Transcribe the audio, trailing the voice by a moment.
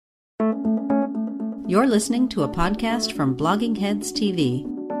You're listening to a podcast from Blogging Heads TV.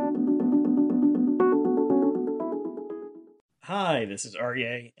 Hi, this is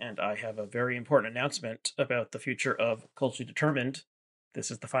Aryeh, and I have a very important announcement about the future of Culturally Determined. This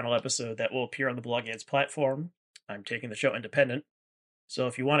is the final episode that will appear on the Blogging Heads platform. I'm taking the show independent, so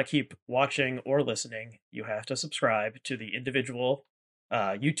if you want to keep watching or listening, you have to subscribe to the individual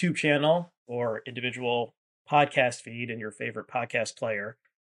YouTube channel or individual podcast feed in your favorite podcast player.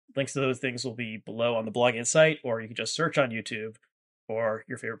 Links to those things will be below on the Blogging Heads site, or you can just search on YouTube or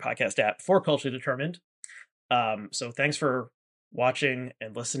your favorite podcast app for Culturally Determined. So thanks for watching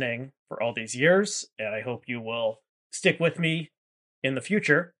and listening for all these years, and I hope you will stick with me in the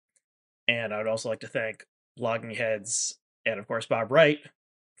future. And I would also like to thank Blogging Heads and, of course, Bob Wright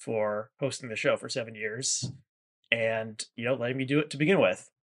for hosting the show for 7 years and, letting me do it to begin with.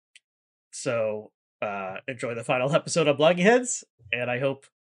 So enjoy the final episode of Blogging Heads, and I hope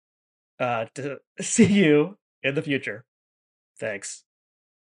to see you in the future. Thanks.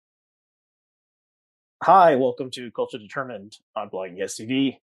 Hi, welcome to Culture Determined on Blogging Heads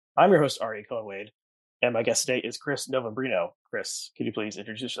TV. I'm your host, Aryeh Cohen-Wade, and my guest today is Chris Novembrino. Chris, can you please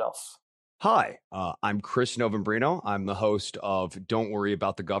introduce yourself? Hi, I'm Chris Novembrino. I'm the host of Don't Worry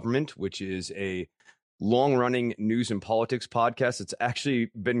About the Government, which is a long-running news and politics podcast. It's actually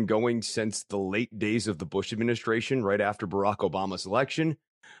been going since the late days of the Bush administration, right after Barack Obama's election.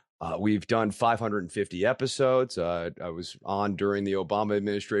 We've done 550 episodes. I was on during the Obama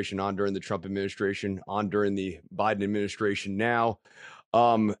administration, on during the Trump administration, on during the Biden administration now.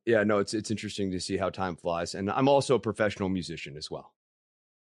 It's interesting to see how time flies. And I'm also a professional musician as well.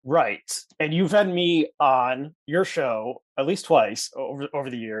 Right. And you've had me on your show at least twice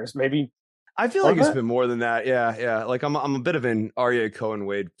over the years, maybe. I feel like it's been more than that. Yeah. Like I'm a bit of an Aryeh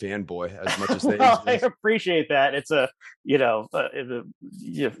Cohen-Wade fanboy as much as they. Well, I appreciate that. It's happy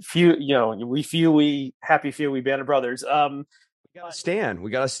few, we band of brothers. We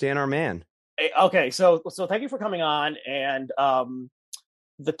gotta stand our man. Okay, so thank you for coming on, and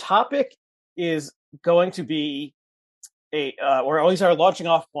the topic is going to be or at least our launching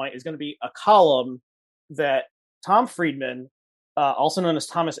off point is going to be a column that Tom Friedman, also known as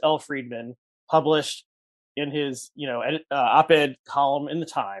Thomas L. Friedman, published in his op-ed column in the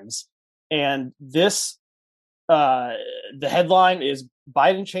Times. And this the headline is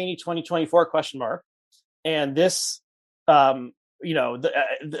Biden Cheney 2024 ? And this every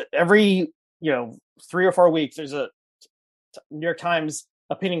 3 or 4 weeks there's a New York Times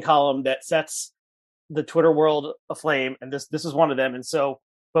opinion column that sets the Twitter world aflame, and this is one of them. And so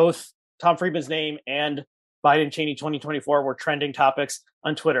both Tom Friedman's name and Biden Cheney 2024 were trending topics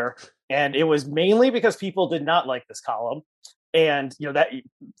on Twitter, and it was mainly because people did not like this column, and that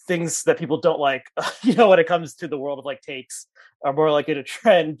things that people don't like, when it comes to the world of like takes, are more likely to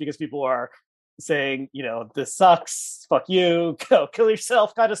trend because people are saying, this sucks, fuck you, go kill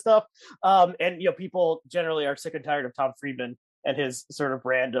yourself, kind of stuff. And people generally are sick and tired of Tom Friedman and his sort of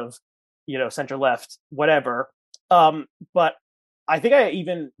brand of center left, whatever. But I think I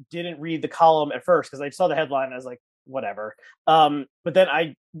even didn't read the column at first because I saw the headline and I was like, whatever. But then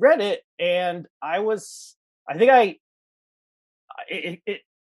I read it and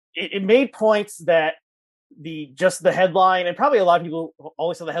it made points that the headline, and probably a lot of people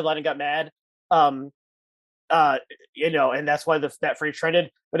always saw the headline and got mad, and that's why that phrase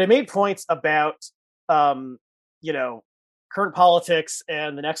trended. But it made points about current politics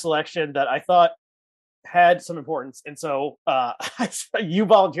and the next election that I thought had some importance, and so you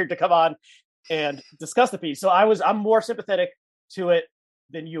volunteered to come on and discuss the piece. So I'm more sympathetic to it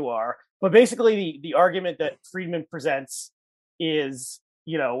than you are. But basically, the argument that Friedman presents is,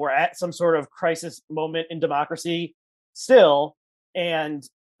 we're at some sort of crisis moment in democracy still, and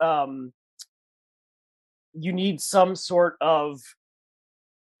you need some sort of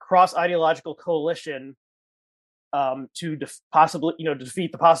cross-ideological coalition to possibly,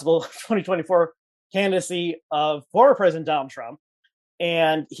 defeat the possible 2024 candidacy of former President Donald Trump.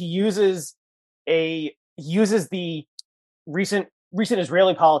 And he uses the recent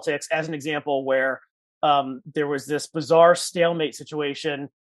Israeli politics as an example where there was this bizarre stalemate situation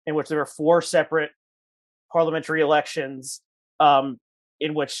in which there were 4 separate parliamentary elections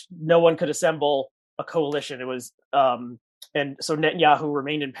in which no one could assemble a coalition. It was and so Netanyahu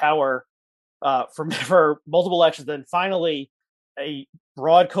remained in power for multiple elections. Then finally, a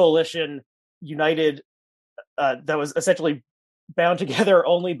broad coalition united that was essentially bound together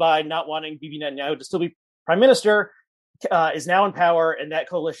only by not wanting Bibi Netanyahu to still be prime minister, is now in power. And that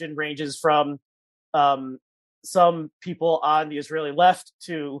coalition ranges from some people on the Israeli left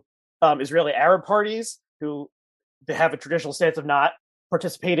to Israeli Arab parties who they have a traditional stance of not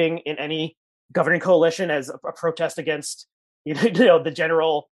participating in any governing coalition as a protest against the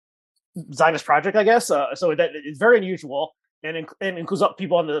general Zionist project, I guess. So that it's very unusual, and includes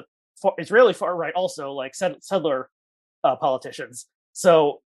people on the Israeli far right, also like settler politicians.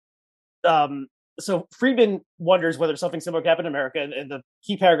 So so Friedman wonders whether something similar could happen in America, and the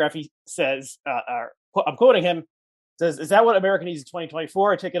key paragraph he says, I'm quoting him, says, "Is that what America needs in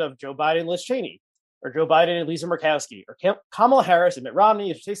 2024? A ticket of Joe Biden and Liz Cheney, or Joe Biden and Lisa Murkowski, or Kamala Harris and Mitt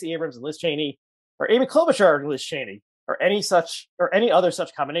Romney, or Stacey Abrams and Liz Cheney, or Amy Klobuchar and Liz Cheney, or any other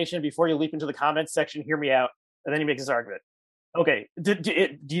such combination? Before you leap into the comments section, hear me out." And then he makes his argument. Okay,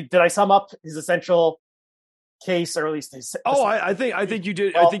 did I sum up his essential case, or at least his? I think you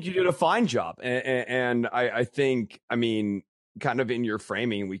did. I think you did a fine job, and I think, I mean, kind of in your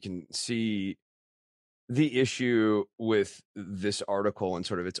framing, we can see the issue with this article and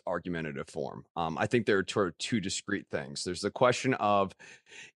sort of its argumentative form. I think there are sort of two discrete things. There's the question of,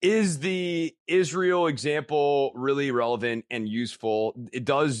 is the Israel example really relevant and useful? It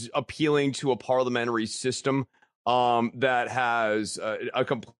does appealing to a parliamentary system that has a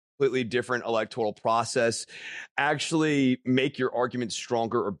completely different electoral process actually make your argument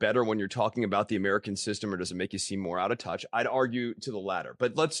stronger or better when you're talking about the American system, or does it make you seem more out of touch? I'd argue to the latter.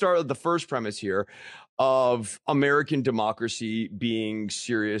 But let's start with the first premise here of American democracy being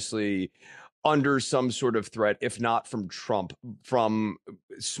seriously under some sort of threat, if not from Trump, from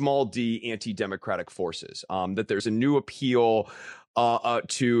small d anti-democratic forces, that there's a new appeal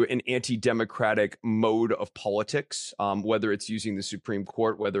to an anti-democratic mode of politics, whether it's using the Supreme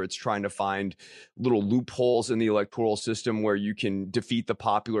Court, whether it's trying to find little loopholes in the electoral system where you can defeat the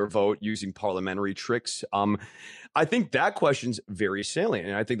popular vote using parliamentary tricks. I think that question's very salient.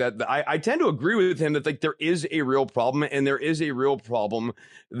 And I think that I tend to agree with him that, like, there is a real problem, and there is a real problem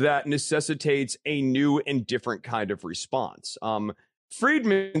that necessitates a new and different kind of response.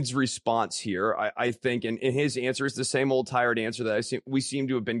 Friedman's response here, I think, and his answer is the same old tired answer that we seem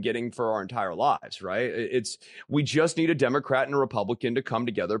to have been getting for our entire lives, right? It's, we just need a Democrat and a Republican to come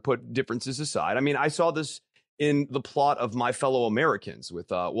together, put differences aside. I mean, I saw this in the plot of My Fellow Americans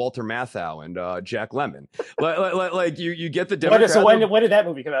with Walter Matthau and Jack Lemmon. Like you get the Democrat. So when did that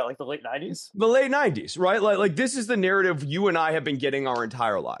movie come out? Like the late 90s? The late 90s, right? Like this is the narrative you and I have been getting our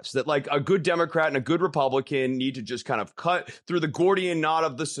entire lives, that like a good Democrat and a good Republican need to just kind of cut through the Gordian knot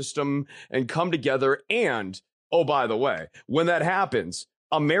of the system and come together. And, oh, by the way, when that happens,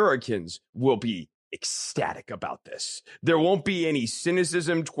 Americans will be ecstatic about this. There won't be any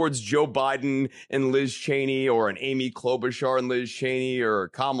cynicism towards Joe Biden and Liz Cheney, or an Amy Klobuchar and Liz Cheney, or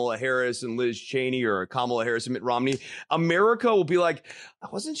Kamala Harris and Liz Cheney, or Kamala Harris and Mitt Romney. America will be like, I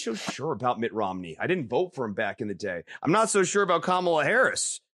wasn't so sure about Mitt Romney. I didn't vote for him back in the day. I'm not so sure about Kamala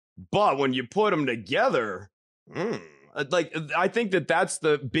Harris. But when you put them together, like, I think that that's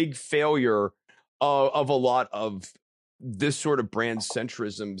the big failure of a lot of this sort of brand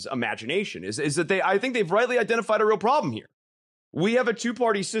centrism's imagination, is that I think they've rightly identified a real problem here. We have a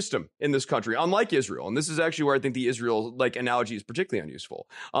two-party system in this country, unlike Israel. And this is actually where I think the Israel analogy is particularly unuseful.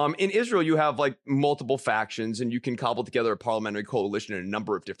 In Israel, you have multiple factions, and you can cobble together a parliamentary coalition in a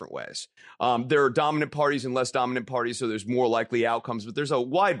number of different ways. There are dominant parties and less dominant parties, so there's more likely outcomes, but there's a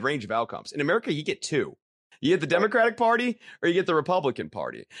wide range of outcomes. In America, you get two. You get the Democratic Party, or you get the Republican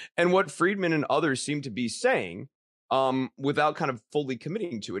Party. And what Friedman and others seem to be saying, without kind of fully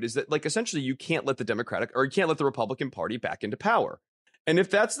committing to it, is that essentially you can't let the Republican Party back into power. And if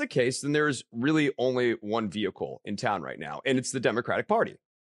that's the case, then there's really only one vehicle in town right now, and it's the Democratic Party,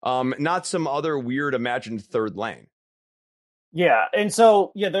 not some other weird imagined third lane. Yeah. And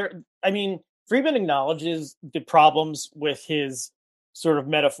so, Friedman acknowledges the problems with his sort of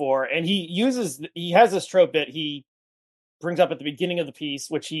metaphor, and he has this trope that he brings up at the beginning of the piece,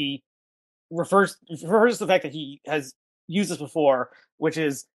 which he refers to the fact that he has used this before, which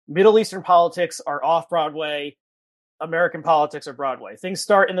is Middle Eastern politics are off Broadway, American politics are Broadway. Things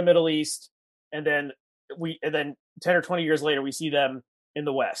start in the Middle East, and then 10 or 20 years later we see them in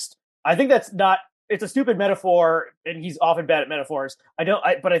the West. I think it's a stupid metaphor, and he's often bad at metaphors.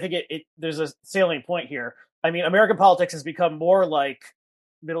 But I think there's a salient point here. I mean, American politics has become more like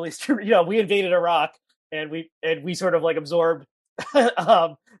Middle Eastern. We invaded Iraq, and we sort of absorbed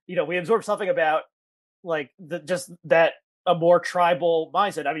we absorbed something about a more tribal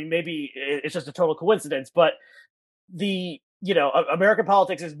mindset. I mean, maybe it's just a total coincidence, but American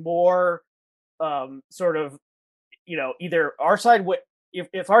politics is more sort of, either our side,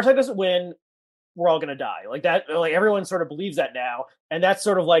 if our side doesn't win, we're all going to die, like that. Like everyone sort of believes that now. And that's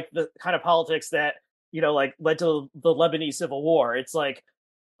sort of the kind of politics that, led to the Lebanese civil war. It's like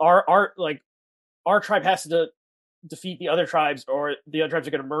our tribe has to defeat the other tribes, or the other tribes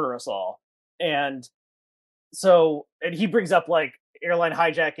are going to murder us all. And so, and he brings up like airline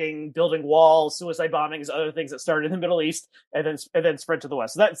hijacking, building walls, suicide bombings, other things that started in the Middle East and then spread to the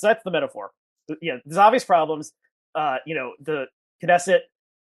West. So that's the metaphor. Yeah, there's obvious problems. The Knesset,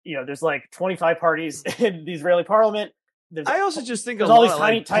 there's like 25 parties in the Israeli parliament. I also just think there's a all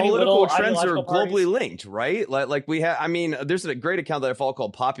lot these of tiny political little trends are ideological globally parties. linked, right? Like we have, I mean, there's a great account that I follow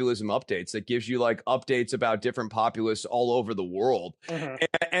called Populism Updates that gives you like updates about different populists all over the world. Mm-hmm.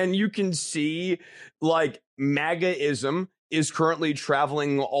 And you can see like MAGAism is currently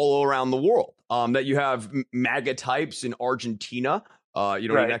traveling all around the world. That you have MAGA types in Argentina. You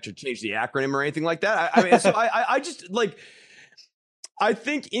don't even have to change the acronym or anything like that. I mean, so I just like, I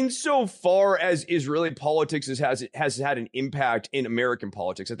think insofar as Israeli politics has had an impact in American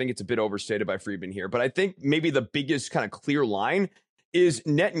politics, I think it's a bit overstated by Friedman here, but I think maybe the biggest kind of clear line is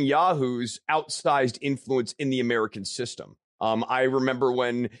Netanyahu's outsized influence in the American system. I remember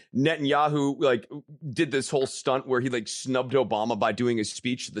when Netanyahu like did this whole stunt where he like snubbed Obama by doing his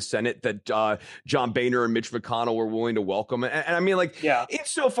speech to the Senate that John Boehner and Mitch McConnell were willing to welcome. And I mean, like,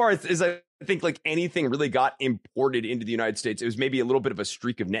 insofar as I think like anything really got imported into the United States, it was maybe a little bit of a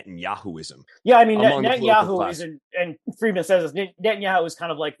streak of Netanyahuism. Yeah, I mean, Netanyahu is, and Friedman says this, Netanyahu is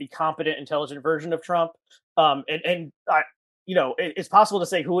kind of like the competent, intelligent version of Trump. It's possible to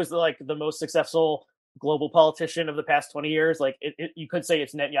say who is the most successful global politician of the past 20 years. Like you could say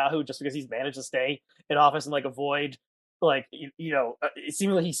it's Netanyahu just because he's managed to stay in office and like avoid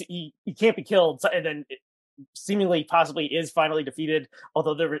seemingly he can't be killed, and then seemingly possibly is finally defeated.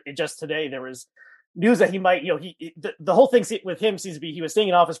 Although just today there was news that he might, the whole thing with him seems to be he was staying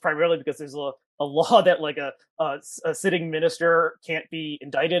in office primarily because there's a law that like a sitting minister can't be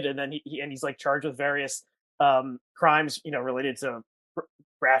indicted, and then he's like charged with various crimes related to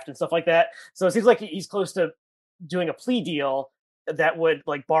graft and stuff like that. So it seems like he's close to doing a plea deal that would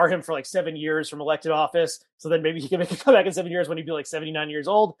like bar him for like 7 years from elected office. So then maybe he can make a comeback in 7 years when he'd be like 79 years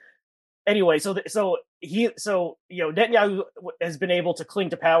old. Anyway, so Netanyahu has been able to cling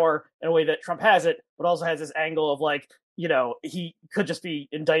to power in a way that Trump hasn't, but also has this angle of like, he could just be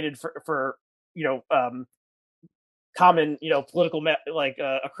indicted for common, political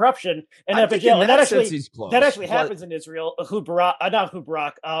a corruption and end up in jail. And that actually happens in Israel. Not Barak.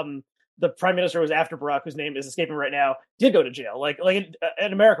 The prime minister was after Barak, whose name is escaping right now, did go to jail. Like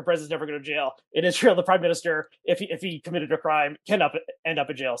an American president's never go to jail. In Israel, the prime minister, if he committed a crime, can end up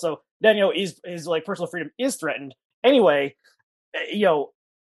in jail. So Daniel is like personal freedom is threatened. Anyway,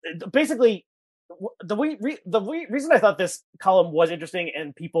 basically, the reason I thought this column was interesting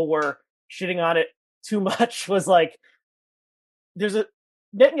and people were shitting on it too much was like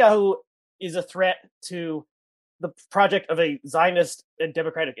Netanyahu is a threat to the project of a Zionist and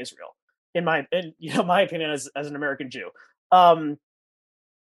democratic Israel. In my opinion, as an American Jew, the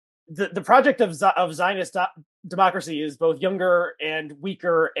project of Zionist democracy is both younger and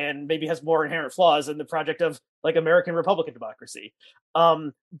weaker, and maybe has more inherent flaws than the project of like American Republican democracy.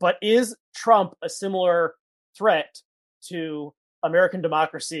 But is Trump a similar threat to American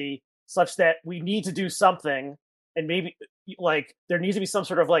democracy, such that we need to do something, and maybe like there needs to be some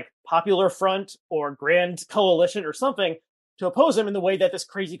sort of like popular front or grand coalition or something to oppose him in the way that this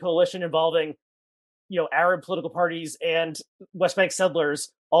crazy coalition involving, Arab political parties and West Bank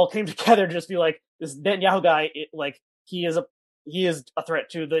settlers all came together to just be like, this Netanyahu guy, he is a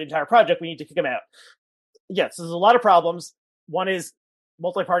threat to the entire project. We need to kick him out. Yes, there's a lot of problems. One is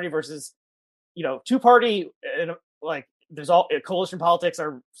multi-party versus, two-party, and like there's all coalition politics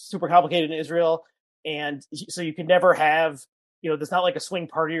are super complicated in Israel, and so you can never have, there's not like a swing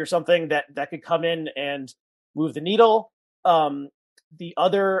party or something that could come in and move the needle. There's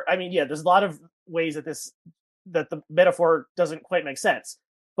a lot of ways that the metaphor doesn't quite make sense.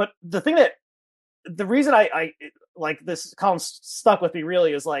 But the reason I like this column stuck with me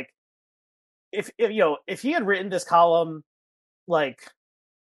really is like, if he had written this column like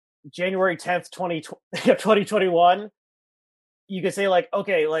January 10th, 2021, you could say like,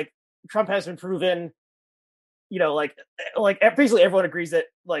 okay, like Trump has been proven, like basically everyone agrees that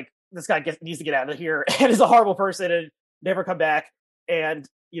like this guy needs to get out of here and is a horrible person and never come back. And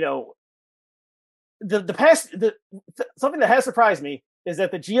something that has surprised me is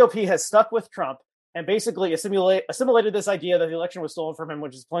that the GOP has stuck with Trump and basically assimilated this idea that the election was stolen from him,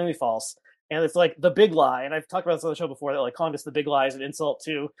 which is plainly false. And it's like the big lie. And I've talked about this on the show before, that like calling this the big lie is an insult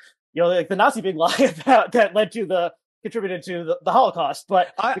to, like the Nazi big lie that contributed to the Holocaust.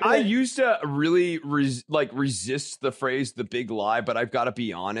 But I used to really resist the phrase "the big lie," but I've got to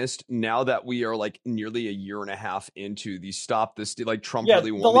be honest. Now that we are like nearly a year and a half into the Trump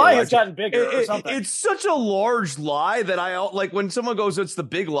really won the lie has gotten bigger or something. It's such a large lie that I like when someone goes, "It's the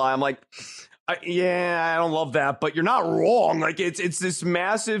big lie." I'm like, I don't love that, but you're not wrong. Like it's this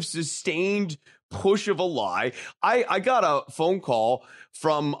massive sustained push of a lie. I got a phone call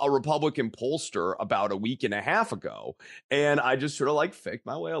from a Republican pollster about a week and a half ago, and I just sort of like faked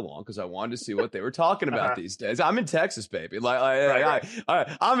my way along because I wanted to see what they were talking about these days. I'm in Texas, baby. I'm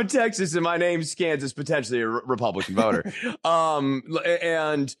in Texas, and my name's Kansas, potentially a Republican voter.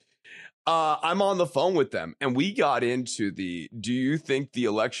 I'm on the phone with them, and we got into the "do you think the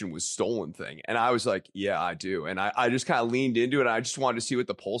election was stolen" thing, and I was like, yeah, I do. And I just kind of leaned into it, and I just wanted to see what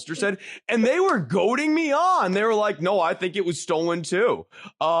the pollster said, and they were goading me on. They were like, no, I think it was stolen too.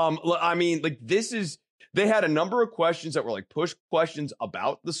 I mean, like, they had a number of questions that were like push questions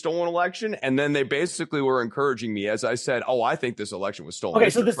about the stolen election, and then they basically were encouraging me as I said, oh, I think this election was stolen. Okay,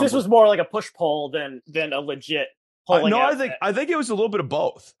 so this was more like a push poll than a legit. I think it was a little bit of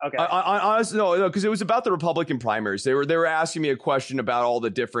both. Okay. I honestly no, because it was about the Republican primaries. They were asking me a question about all the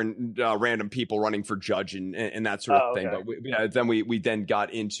different random people running for judge and that sort of thing. Okay. But we then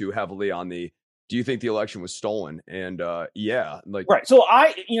got into heavily on the, do you think the election was stolen? And right. So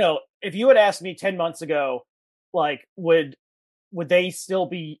if you had asked me 10 months ago, like would they still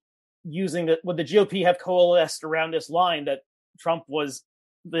be using would the GOP have coalesced around this line that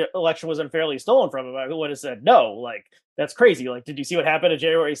the election was unfairly stolen from him? I would have said no. Like, that's crazy. Like, did you see what happened on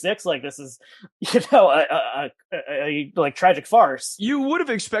January 6th? Like, this is, a like tragic farce. You would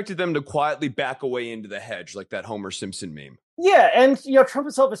have expected them to quietly back away into the hedge, like that Homer Simpson meme. Yeah, and Trump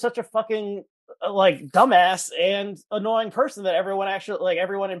himself is such a fucking like dumbass and annoying person that everyone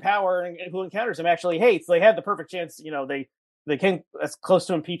in power and who encounters him actually hates. They had the perfect chance. They came as close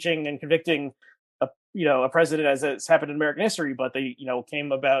to impeaching and convicting a president as it's happened in American history, but they,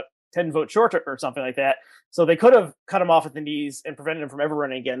 came about 10 votes short or something like that. So they could have cut him off at the knees and prevented him from ever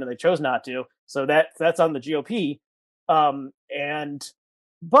running again, and they chose not to. So that's on the GOP. But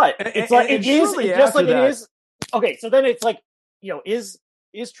it's like it is just like it is. Okay, so then it's like, is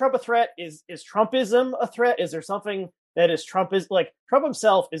Trump a threat? Is Trumpism a threat? Is there something that is Trump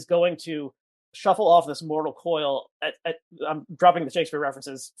himself is going to shuffle off this mortal coil I'm dropping the Shakespeare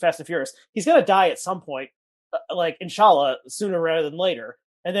references, Fast and Furious. He's going to die at some point, inshallah, sooner rather than later.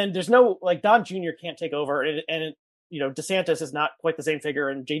 And then there's no, Don Jr. can't take over. And DeSantis is not quite the same figure,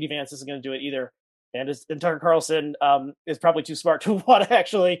 and JD Vance isn't going to do it either. And Tucker Carlson is probably too smart to want to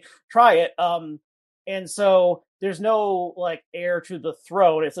actually try it. And so there's no, heir to the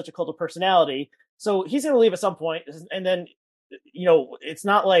throne. It's such a cult of personality. So he's going to leave at some point. And then, it's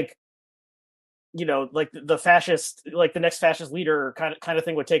not like, the fascist, the next fascist leader kind of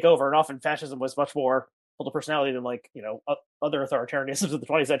thing would take over. And often fascism was much more cult of personality than other authoritarianisms of the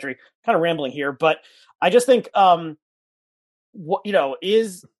 20th century. Kind of rambling here, but I just think,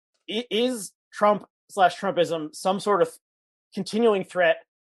 is Trump/Trumpism some sort of continuing threat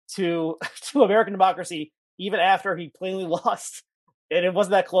to American democracy, even after he plainly lost, and it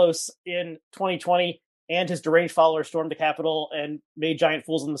wasn't that close in 2020, and his deranged followers stormed the Capitol and made giant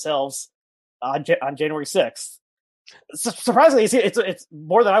fools of themselves on January 6th. Surprisingly, it's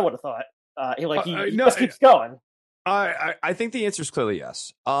more than I would have thought. He just keeps going. I think the answer is clearly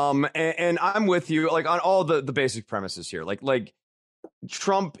yes. And I'm with you, on all the basic premises here. Like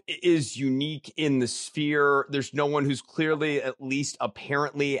Trump is unique in the sphere. There's no one who's clearly, at least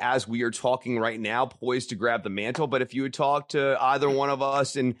apparently, as we are talking right now, poised to grab the mantle. But if you had talked to either one of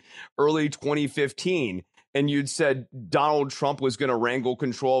us in early 2015, and you'd said Donald Trump was going to wrangle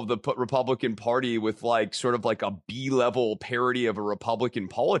control of the Republican Party with sort of a B-level parody of a Republican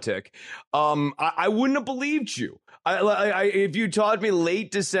politic, I wouldn't have believed you. If you taught me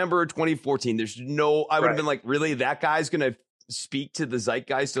late December of 2014, I would have been like, really, that guy's going to speak to the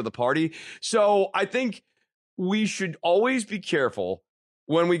zeitgeist of the party? So I think we should always be careful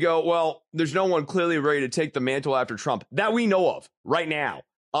when we go, well, there's no one clearly ready to take the mantle after Trump that we know of right now.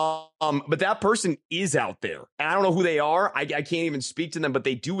 But that person is out there. And I don't know who they are. I can't even speak to them, but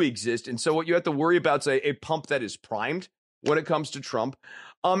they do exist. And so what you have to worry about is a pump that is primed when it comes to Trump.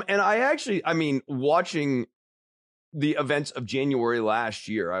 And watching the events of January last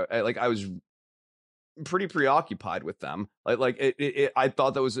year, I was pretty preoccupied with them. I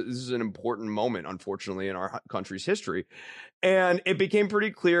thought this is an important moment, unfortunately, in our country's history. And it became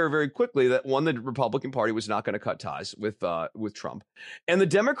pretty clear very quickly that the Republican Party was not going to cut ties with Trump, and the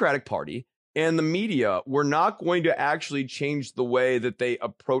Democratic Party and the media were not going to actually change the way that they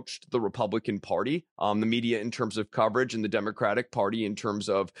approached the Republican Party, the media in terms of coverage, and the Democratic Party in terms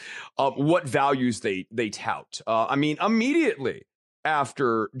of what values they tout. Immediately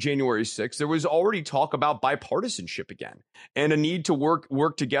after January 6th, there was already talk about bipartisanship again and a need to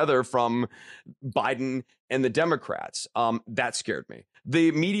work together from Biden and the Democrats. That scared me.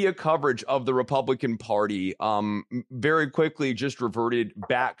 the media coverage of the Republican Party very quickly just reverted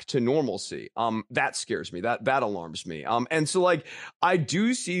back to normalcy. That scares me. That alarms me. And so, like, I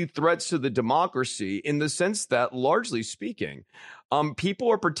do see threats to the democracy in the sense that, largely speaking, people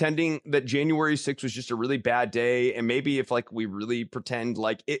are pretending that January 6th was just a really bad day. And maybe if, like, we really pretend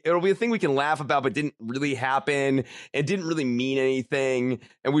like it'll be a thing we can laugh about, but didn't really happen and didn't really mean anything,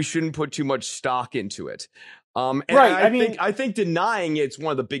 and we shouldn't put too much stock into it. And right. I think denying it's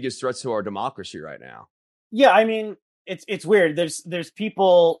one of the biggest threats to our democracy right now. Yeah, I mean, it's weird. There's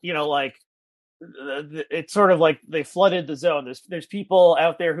people, you know, like, it's sort of like they flooded the zone. There's people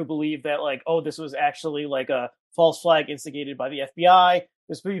out there who believe that, like, oh, this was actually like a false flag instigated by the FBI.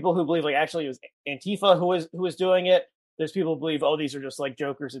 There's people who believe, like, actually it was Antifa who was doing it. There's people who believe, oh, these are just like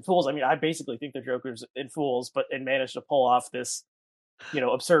jokers and fools. I mean, I basically think they're jokers and fools, and managed to pull off this, you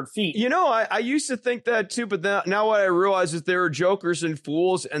know, absurd feat. You know, I used to think that too, but now what I realize is there are jokers and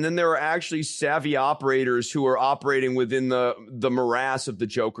fools, and then there are actually savvy operators who are operating within the morass of the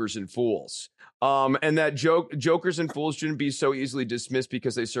jokers and fools. And that jokers and fools shouldn't be so easily dismissed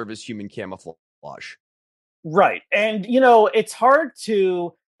because they serve as human camouflage. Right. And, you know, it's hard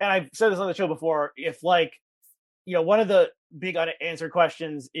to, and I've said this on the show before, if, like, you know, one of the big unanswered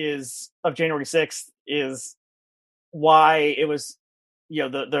questions of January 6th is why it was, you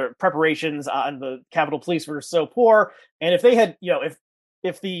know, the preparations on the Capitol Police were so poor. And if they had, you know,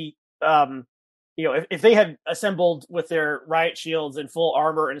 if they had assembled with their riot shields and full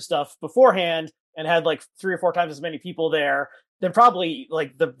armor and stuff beforehand and had like 3 or 4 times as many people there, then probably,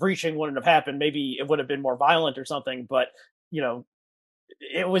 like, the breaching wouldn't have happened. Maybe it would have been more violent or something, but, you know,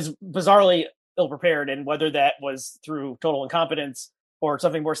 it was bizarrely ill prepared. And whether that was through total incompetence or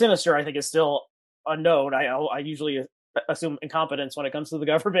something more sinister, I think is still unknown. I usually assume incompetence when it comes to the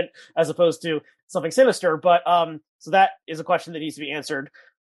government as opposed to something sinister. But so that is a question that needs to be answered.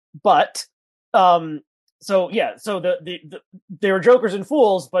 But so they were jokers and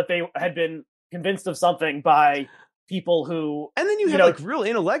fools, but they had been convinced of something by people who, and then you have like real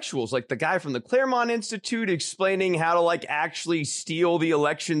intellectuals, like the guy from the Claremont Institute explaining how to, like, actually steal the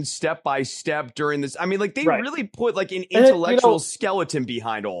election step by step during this. I mean, like, they really put, like, an intellectual skeleton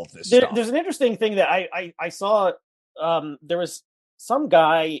behind all of this stuff. There's an interesting thing that I saw. There was some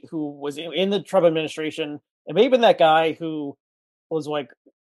guy who was in the Trump administration, and maybe that guy who was, like,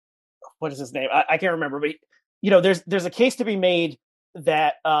 what is his name? I can't remember, but, you know, there's a case to be made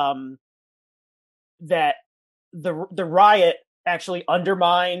that that the riot actually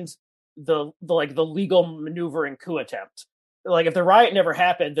undermined the legal maneuvering coup attempt. Like, if the riot never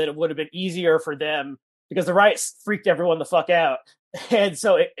happened, then it would have been easier for them, because the riot freaked everyone the fuck out. And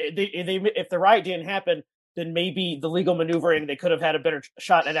so if the riot didn't happen, then maybe the legal maneuvering, they could have had a better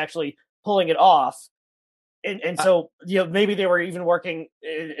shot at actually pulling it off. And so, you know, maybe they were even working.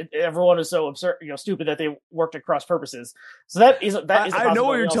 Everyone is so absurd, you know, stupid that they worked at cross purposes. So that is I know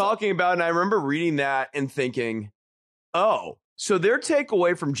what you're talking about, and I remember reading that and thinking, oh, so their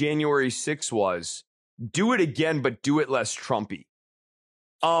takeaway from January 6th was do it again, but do it less Trumpy.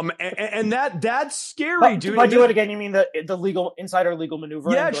 And that's scary, dude. By do it again, you mean the legal insider legal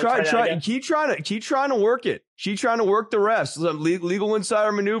maneuvering? Yeah, try. Keep trying to work it. Keep trying to work the rest. Legal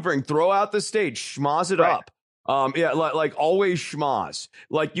insider maneuvering. Throw out the stage. Schmoz it up. Like always schmoz.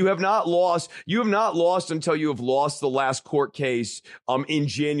 Like, you have not lost until you have lost the last court case in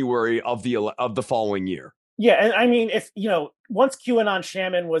January of the following year. Yeah, and I mean, if, you know, once QAnon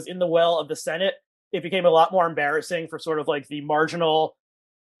shaman was in the well of the Senate, it became a lot more embarrassing for sort of like the marginal,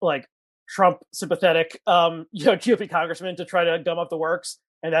 like, Trump sympathetic, GOP congressman to try to gum up the works.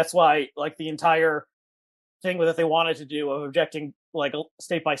 And that's why, like, the entire thing that they wanted to do of objecting, like,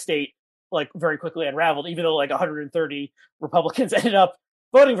 state by state, like, very quickly unraveled, even though, like, 130 Republicans ended up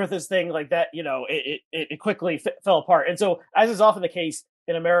voting for this thing, like that, you know, it quickly fell apart. And so, as is often the case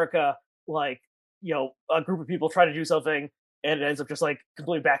in America, like, you know, a group of people try to do something and it ends up just, like,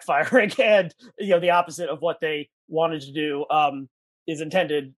 completely backfiring, and, you know, the opposite of what they wanted to do is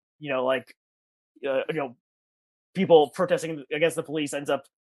intended. You know, like, you know, people protesting against the police ends up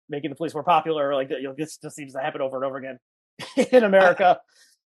making the police more popular. Like, you know, this just seems to happen over and over again in America.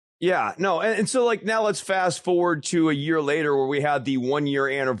 Yeah, no. And so, like, now let's fast forward to a year later where we had the 1-year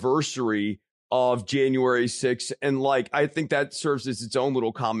anniversary of January 6th. And, like, I think that serves as its own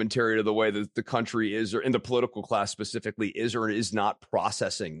little commentary to the way that the country is, or in the political class specifically, is or is not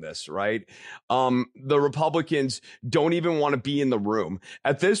processing this, right? The Republicans don't even want to be in the room.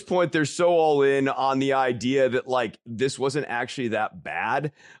 At this point, they're so all in on the idea that, like, this wasn't actually that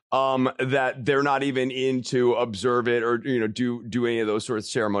bad, that they're not even in to observe it or, you know, do any of those sorts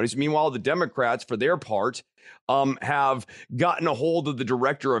of ceremonies. Meanwhile, the Democrats, for their part, have gotten a hold of the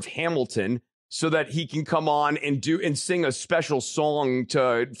director of Hamilton so that he can come on and sing a special song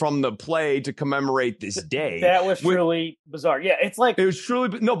from the play to commemorate this day. That was truly bizarre. Yeah, it's like it was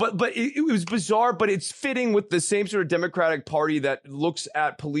truly but it was bizarre, but it's fitting with the same sort of Democratic Party that looks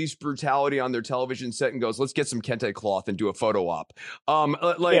at police brutality on their television set and goes, "Let's get some kente cloth and do a photo op."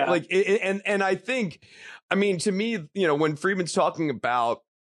 And I think, I mean, to me, when Friedman's talking about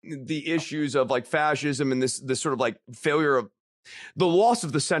the issues of like fascism and this sort of like failure of the loss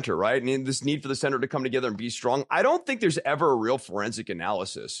of the center, right? And this need for the center to come together and be strong. I don't think there's ever a real forensic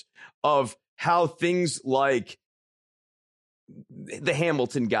analysis of how things like the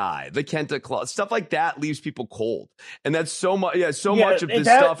Hamilton guy, the Kenta Claus, stuff like that leaves people cold. And that's so much. Yeah, much of this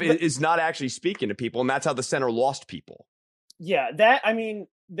stuff is not actually speaking to people. And that's how the center lost people. Yeah,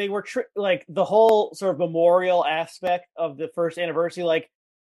 they were like the whole sort of memorial aspect of the first anniversary, like,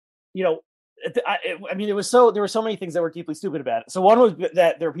 there were so many things that were deeply stupid about it. So one was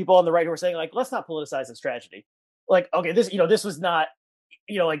that there were people on the right who were saying, like, let's not politicize this tragedy. Like, okay, this was not,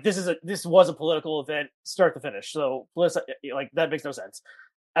 this was a political event, start to finish. So that makes no sense.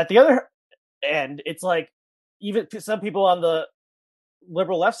 At the other end, it's like, even some people on the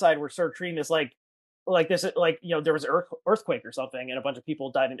liberal left side were sort of treating this like this, there was an earthquake or something, and a bunch of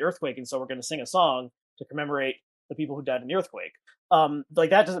people died in the earthquake, and so we're going to sing a song to commemorate the people who died in the earthquake.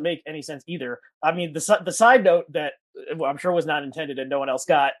 That doesn't make any sense either. I mean, the side note that I'm sure was not intended and no one else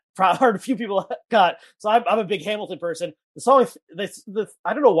got, probably a few people got. So I'm a big Hamilton person. The song,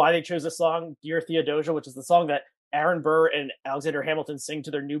 I don't know why they chose this song, "Dear Theodosia," which is the song that Aaron Burr and Alexander Hamilton sing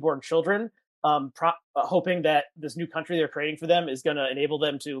to their newborn children, hoping that this new country they're creating for them is going to enable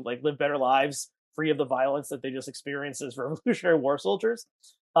them to like live better lives, free of the violence that they just experienced as Revolutionary War soldiers.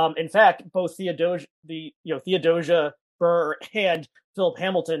 In fact, both Theodosia Burr and Philip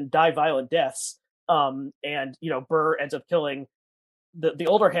Hamilton die violent deaths. And Burr ends up killing the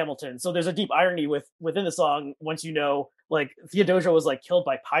older Hamilton. So there's a deep irony within the song once like Theodosia was like killed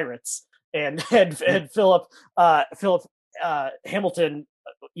by pirates, and Philip Hamilton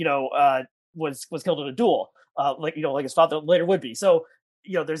was killed in a duel, like his father later would be. So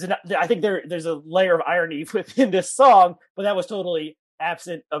I think there's a layer of irony within this song, but that was totally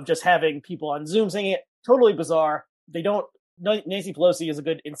absent of just having people on Zoom singing it. Totally bizarre. Nancy Pelosi is a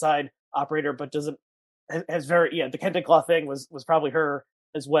good inside operator, but the Kente Cloth thing was probably her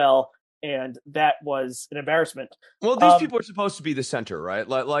as well. And that was an embarrassment. Well, these people are supposed to be the center, right?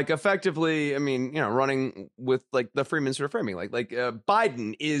 Like effectively, I mean, running with like the Freeman sort of framing, like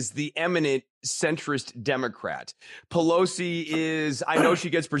Biden is the eminent centrist Democrat. Pelosi is, I know she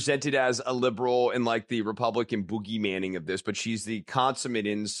gets presented as a liberal and like the Republican boogeymanning of this, but she's the consummate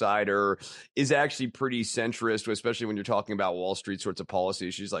insider, is actually pretty centrist, especially when you're talking about Wall Street sorts of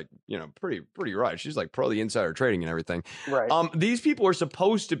policies. She's like, pretty right. She's like pro the insider trading and everything. Right. These people are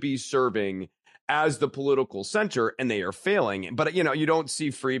supposed to be serving as the political center, and they are failing. But, you don't see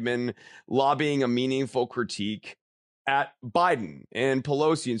Friedman lobbying a meaningful critique at Biden and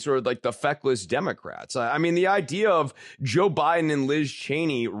Pelosi and sort of like the feckless Democrats. I mean, the idea of Joe Biden and Liz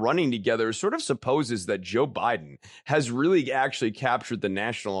Cheney running together sort of supposes that Joe Biden has really actually captured the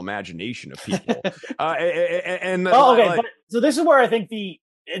national imagination of people. So this is where I think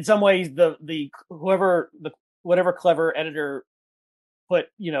in some ways whatever clever editor put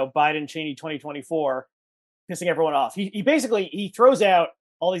Biden Cheney 2024 pissing everyone off. He basically throws out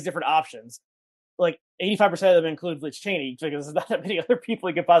all these different options. Like 85% of them include Liz Cheney, because there's not that many other people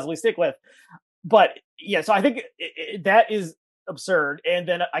he could possibly stick with. But yeah, so I think that is absurd. And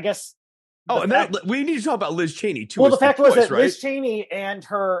then I guess we need to talk about Liz Cheney too. Well, the fact was that Liz Cheney and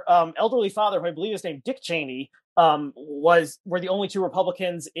her elderly father, who I believe is named Dick Cheney, were the only two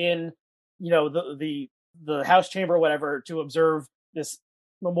Republicans in the House chamber or whatever to observe this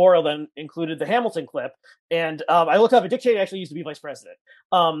memorial. Then included the Hamilton clip, and I looked up, and Dick Cheney actually used to be vice president.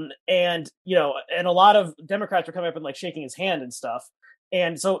 And a lot of Democrats were coming up and like shaking his hand and stuff.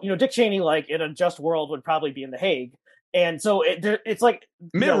 And so Dick Cheney, like in a just world, would probably be in The Hague. And so it's like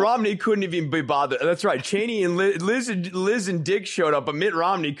Mitt Romney couldn't even be bothered. That's right. Cheney and Liz and Dick showed up, but Mitt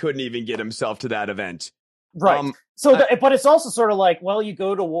Romney couldn't even get himself to that event. Right. But it's also sort of like, well, you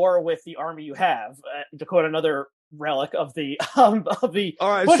go to war with the army you have, to quote another relic of the all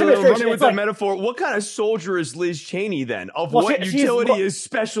right, Bush so running with the metaphor, what kind of soldier is Liz Cheney then? What utility is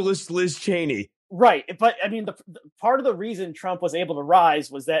specialist Liz Cheney? Right, but I mean, the part of the reason Trump was able to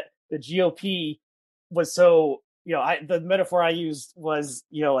rise was that the GOP was so, the metaphor I used was,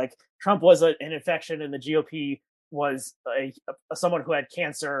 like Trump was an infection and the GOP was someone who had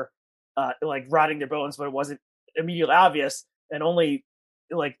cancer, like rotting their bones, but it wasn't immediately obvious, and only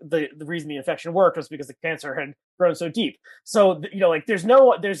like the reason the infection worked was because the cancer had grown so deep. So there's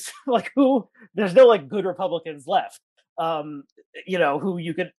no like good Republicans left, who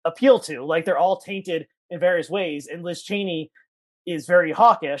you could appeal to. Like they're all tainted in various ways, and Liz Cheney is very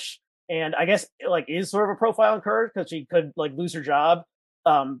hawkish, and I guess like is sort of a profile in courage because she could like lose her job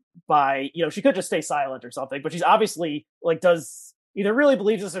by she could just stay silent or something, but she's obviously like does either really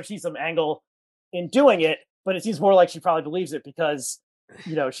believes this or sees some angle in doing it. But it seems more like she probably believes it because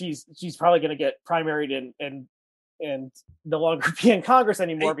she's probably going to get primaried and no longer be in Congress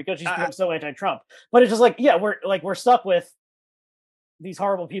anymore because she's become so anti-Trump. But it's just like, yeah, we're stuck with these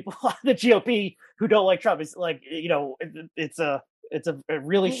horrible people on the GOP who don't like Trump. It's like, it's a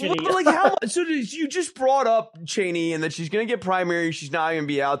really shitty. Like how? So you just brought up Cheney and that she's going to get primary. She's not going to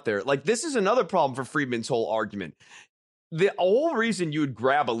be out there. Like this is another problem for Friedman's whole argument. The whole reason you would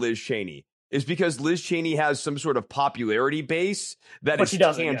grab a Liz Cheney is because Liz Cheney has some sort of popularity base that but she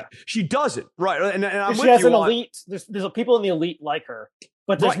doesn't. Yeah. She doesn't, right? And I'm she with has you an elite. There's people in the elite like her,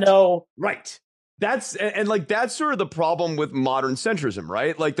 but there's no right. That's and like that's sort of the problem with modern centrism,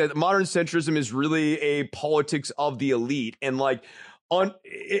 right? Like that modern centrism is really a politics of the elite, and like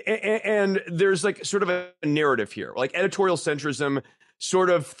and there's like sort of a narrative here, like editorial centrism sort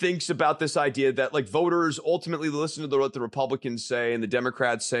of thinks about this idea that like voters ultimately listen to what the Republicans say and the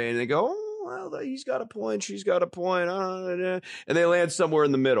Democrats say, and they go, oh, well, he's got a point, she's got a point, and they land somewhere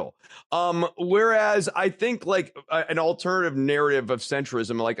in the middle. Whereas I think like an alternative narrative of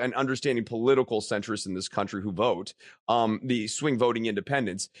centrism, like an understanding political centrists in this country who vote, the swing voting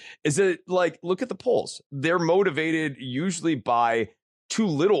independents, is that like, look at the polls. They're motivated usually by too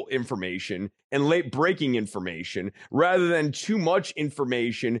little information and late breaking information rather than too much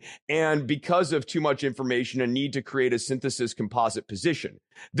information. And because of too much information, a need to create a synthesis composite position.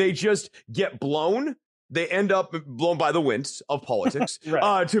 They just get blown. They end up blown by the winds of politics,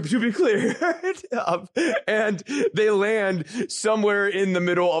 right. To be clear. And they land somewhere in the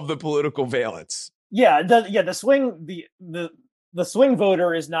middle of the political valence. Yeah. The swing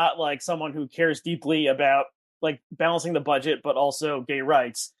voter is not like someone who cares deeply about like balancing the budget, but also gay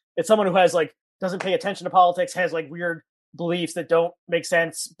rights. It's someone who has like, doesn't pay attention to politics, has like weird beliefs that don't make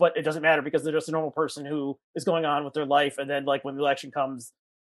sense, but it doesn't matter because they're just a normal person who is going on with their life. And then like when the election comes,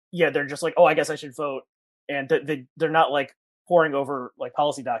 yeah, they're just like, oh, I guess I should vote. And they're not like poring over like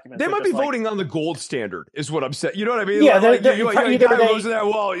policy documents. They might be voting on the gold standard is what I'm saying. You know what I mean? Yeah.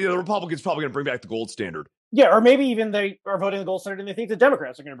 The Republicans probably going to bring back the gold standard. Yeah, or maybe even they are voting the gold standard and they think the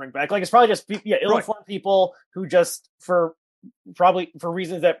Democrats are going to bring back. Like it's probably just ill-informed people who just probably for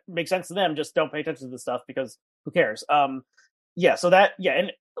reasons that make sense to them just don't pay attention to this stuff because who cares? And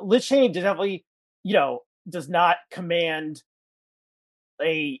Liz Cheney definitely does not command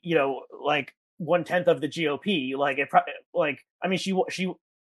a like 1/10 of the GOP.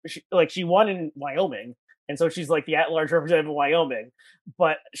 She won in Wyoming, and so she's like the at-large representative of Wyoming,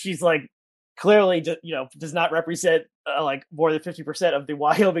 but she's like clearly does not represent like more than 50% of the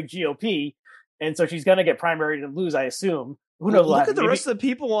Wyoming GOP, and so she's gonna get primaried and lose, I assume. Who knows? Look at the rest of the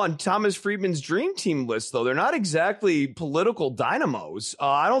people on Thomas Friedman's dream team list, though. They're not exactly political dynamos.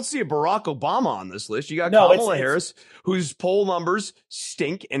 I don't see a Barack Obama on this list. You got Kamala Harris, whose poll numbers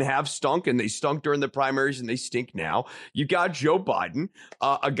stink and have stunk, and they stunk during the primaries, and they stink now. You got Joe Biden,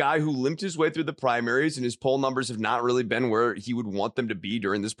 a guy who limped his way through the primaries, and his poll numbers have not really been where he would want them to be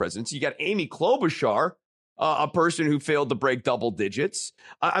during this presidency. You got Amy Klobuchar, a person who failed to break double digits.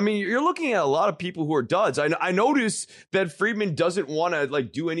 I mean, you're looking at a lot of people who are duds. I notice that Friedman doesn't want to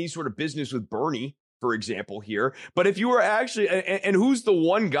like do any sort of business with Bernie, for example, here. But if you were actually, and who's the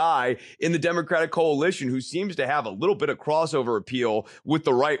one guy in the Democratic coalition who seems to have a little bit of crossover appeal with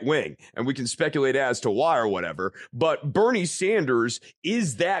the right wing? And we can speculate as to why or whatever. But Bernie Sanders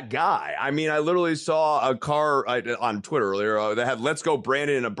is that guy. I mean, I literally saw a car on Twitter earlier that had "Let's Go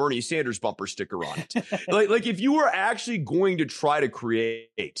Brandon" and a Bernie Sanders bumper sticker on it. like if you were actually going to try to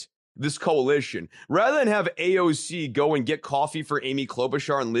create this coalition, rather than have AOC go and get coffee for Amy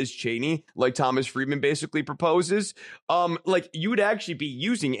Klobuchar and Liz Cheney, like Thomas Friedman basically proposes, like you would actually be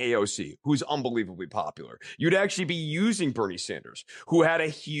using AOC, who's unbelievably popular. You'd actually be using Bernie Sanders, who had a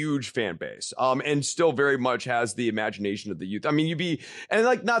huge fan base, and still very much has the imagination of the youth. I mean, you'd be, and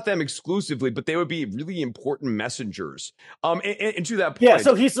like not them exclusively, but they would be really important messengers. And to that point, yeah.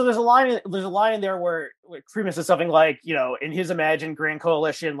 So there's a line in there where Friedman says something like, in his imagined grand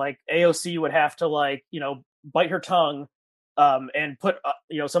coalition, like AOC would have to like, bite her tongue and put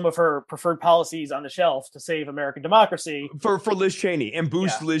some of her preferred policies on the shelf to save American democracy for Liz Cheney and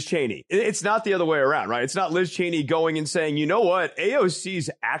boost Liz Cheney. It's not the other way around, right? It's not Liz Cheney going and saying, you know what, AOC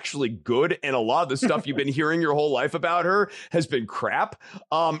is actually good, and a lot of the stuff you've been hearing your whole life about her has been crap.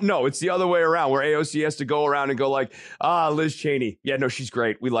 No, it's the other way around, where AOC has to go around and go like, Liz Cheney, yeah, no, she's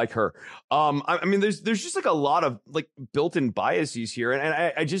great, we like her. I mean, there's just like a lot of like built-in biases here, and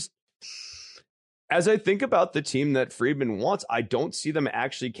I just, as I think about the team that Friedman wants, I don't see them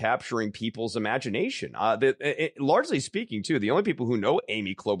actually capturing people's imagination. Largely speaking, too, the only people who know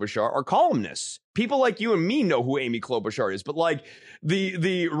Amy Klobuchar are columnists. People like you and me know who Amy Klobuchar is, but like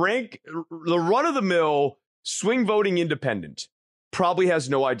the run-of-the-mill swing voting independent probably has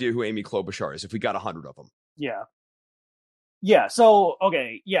no idea who Amy Klobuchar is if we got 100 of them. Yeah. Yeah. So,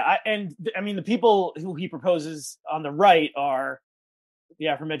 okay. Yeah. I mean, the people who he proposes on the right are the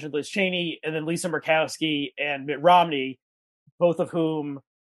aforementioned Liz Cheney, and then Lisa Murkowski and Mitt Romney, both of whom,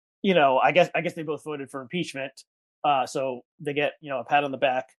 I guess they both voted for impeachment. So they get, a pat on the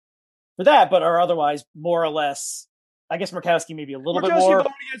back for that, but are otherwise more or less, I guess Murkowski maybe a little bit more. Murkowski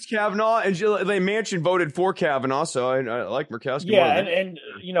voted against Kavanaugh, and Manchin voted for Kavanaugh, so I like Murkowski. Yeah, and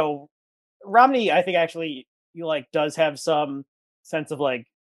Romney, I think actually does have some sense of like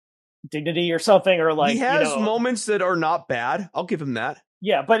dignity or something, or like he has moments that are not bad. I'll give him that.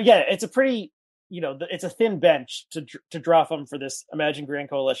 Yeah, but yeah, it's a pretty, it's a thin bench to draw from for this imagined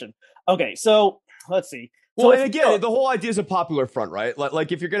grand coalition. Okay, so let's see. Well, and again, the whole idea is a popular front, right?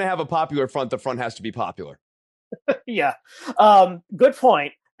 Like if you're going to have a popular front, the front has to be popular. Yeah, good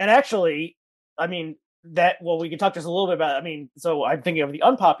point. And actually, I mean we can talk just a little bit about. I mean, so I'm thinking of the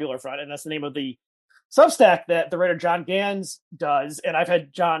unpopular front, and that's the name of the Substack that the writer John Gans does, and I've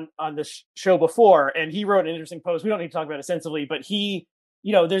had John on this show before, and he wrote an interesting post. We don't need to talk about it extensively, but he,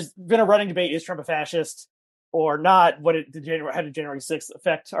 there's been a running debate: is Trump a fascist or not? How did January 6th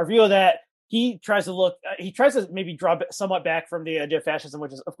affect our view of that? He tries to maybe draw somewhat back from the idea of fascism,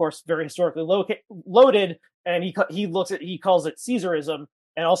 which is of course very historically loaded, and he calls it Caesarism,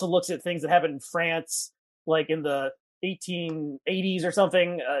 and also looks at things that happened in France, like in the 1880s or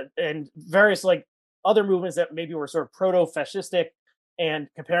something, and various like other movements that maybe were sort of proto-fascistic, and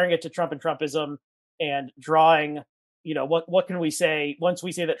comparing it to Trump and Trumpism, and drawing, what can we say once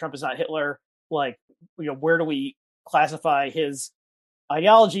we say that Trump is not Hitler? Like, where do we classify his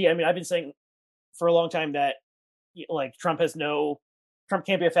ideology? I mean, I've been saying for a long time that like Trump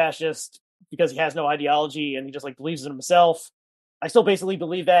can't be a fascist because he has no ideology and he just like believes in himself. I still basically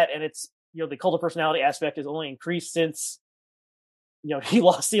believe that, and it's the cult of personality aspect has only increased since he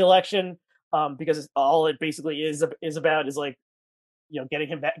lost the election. Because all it basically is about is like,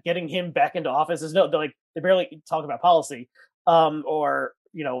 getting him back into office. There's they barely talk about policy, or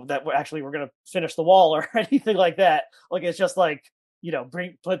that actually we're going to finish the wall or anything like that. Like it's just like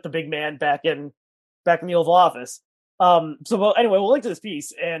put the big man back in the Oval Office. Anyway, we'll link to this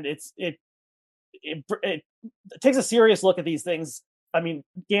piece, and it takes a serious look at these things. I mean,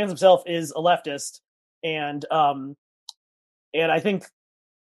 Gans himself is a leftist, and I think.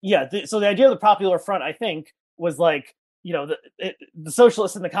 Yeah, so the idea of the popular front, I think, was like, the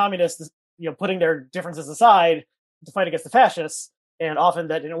socialists and the communists, putting their differences aside to fight against the fascists, and often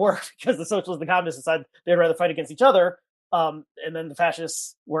that didn't work because the socialists and the communists decided they'd rather fight against each other, and then the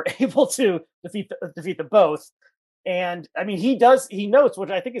fascists were able to defeat them both. And I mean, he notes, which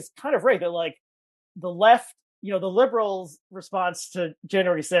I think is kind of right, that like the left, the liberals' response to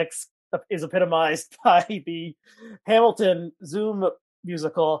January 6th is epitomized by the Hamilton Zoom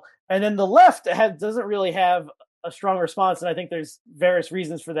musical, and then the left doesn't really have a strong response, and I think there's various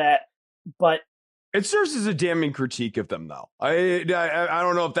reasons for that, but it serves as a damning critique of them, though. I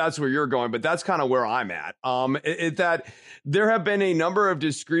don't know if that's where you're going, but that's kind of where I'm at. That there have been a number of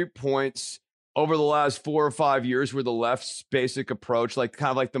discrete points over the last 4 or 5 years where the left's basic approach, like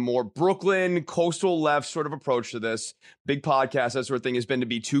kind of like the more Brooklyn coastal left sort of approach to this big podcast, that sort of thing, has been to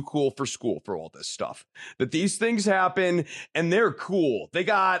be too cool for school for all this stuff. That these things happen and they're cool. They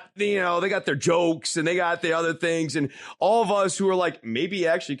got, they got their jokes and they got the other things. And all of us who are like maybe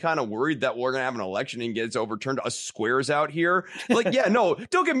actually kind of worried that we're going to have an election and gets overturned, us squares out here. Like, yeah, no,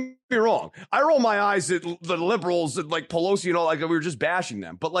 don't get me wrong. I roll my eyes at the liberals and like Pelosi and all, like we were just bashing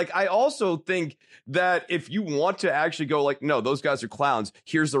them. But like, I also think that if you want to actually go like, no, those guys are clowns,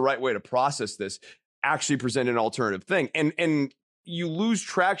 here's the right way to process this, actually present an alternative thing. And you lose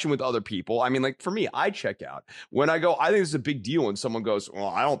traction with other people. I mean, like for me, I check out when I go, I think it's a big deal. And someone goes, well,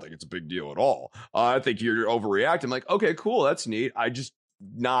 I don't think it's a big deal at all. I think you're overreacting. I'm like, okay, cool. That's neat. I just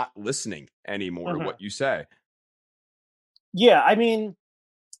not listening anymore to what you say. Yeah. I mean,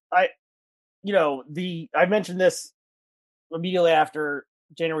 I mentioned this immediately after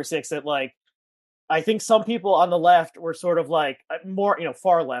January 6th that like I think some people on the left were sort of like more,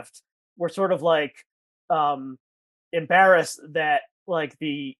 far left were sort of like embarrassed that like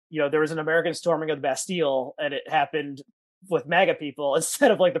there was an American storming of the Bastille and it happened with MAGA people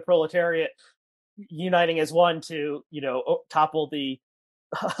instead of like the proletariat uniting as one to, topple the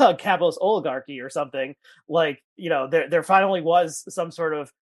capitalist oligarchy or something. Like, there finally was some sort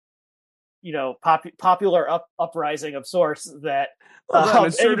of popular uprising of sorts that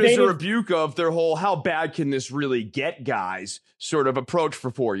it served as a rebuke of their whole "how bad can this really get" guys sort of approach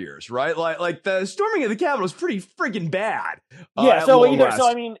for 4 years, right? Like the storming of the Capitol is pretty freaking bad. So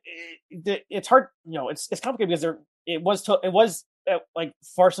I mean, it's hard, it's complicated because it was like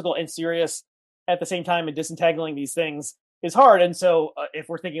farcical and serious at the same time, and disentangling these things is hard. And so if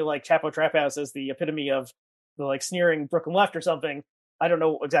we're thinking like Chapo Trap House as the epitome of the like sneering Brooklyn left or something, I don't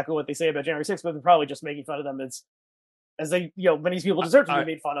know exactly what they say about January 6th, but they're probably just making fun of them as they, many people deserve to be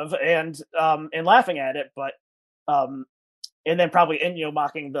made fun of and laughing at it. But, and then probably,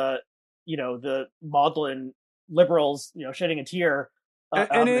 mocking the maudlin liberals, shedding a tear.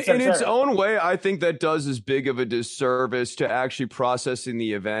 And in its own way, I think that does as big of a disservice to actually processing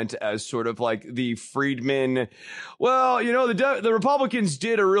the event as sort of like the Friedman. Well, the Republicans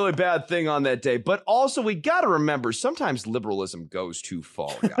did a really bad thing on that day, but also we got to remember sometimes liberalism goes too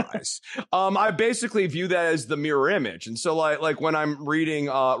far, guys. I basically view that as the mirror image, and so like when I'm reading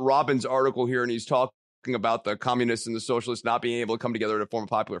Robin's article here, and he's talking about the communists and the socialists not being able to come together to form a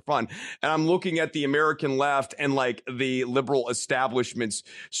popular front. And I'm looking at the American left and like the liberal establishment's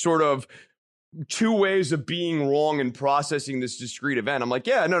sort of two ways of being wrong and processing this discrete event. I'm like,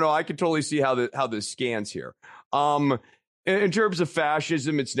 yeah, no, I can totally see how this scans here. In terms of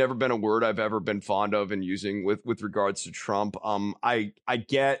fascism, it's never been a word I've ever been fond of and using with regards to Trump. I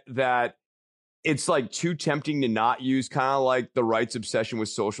get that it's like too tempting to not use, kind of like the right's obsession with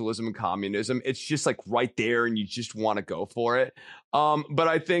socialism and communism. It's just like right there and you just want to go for it. But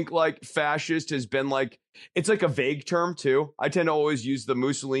I think like fascist has been like, it's like a vague term too. I tend to always use the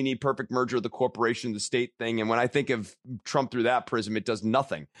Mussolini perfect merger of the corporation and the state thing. And when I think of Trump through that prism, it does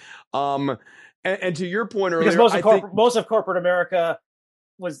nothing. And to your point earlier, because most of corporate America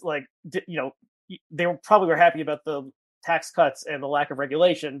was like, they were happy about the tax cuts and the lack of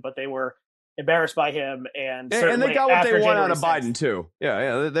regulation, but they were embarrassed by him, and they got what they want out of Biden too.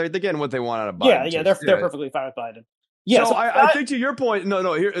 Yeah, they're getting what they want out of Biden. Yeah, they're perfectly fine with Biden. Yeah, so I think to your point,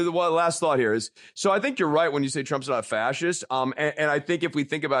 no. Here, last thought here is, so I think you're right when you say Trump's not a fascist. And I think if we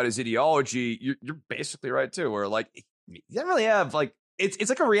think about his ideology, you're basically right too. Where like he doesn't really have like. It's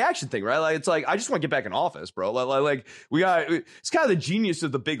like a reaction thing, right? Like it's like I just want to get back in office, bro. Like it's kind of the genius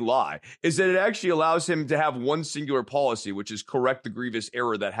of the big lie is that it actually allows him to have one singular policy, which is correct the grievous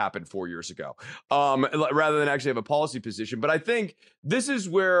error that happened 4 years ago, rather than actually have a policy position. But I think this is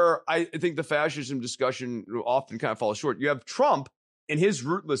where I think the fascism discussion often kind of falls short. You have Trump and his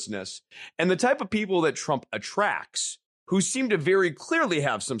rootlessness and the type of people that Trump attracts who seem to very clearly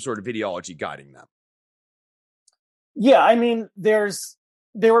have some sort of ideology guiding them. Yeah, I mean, there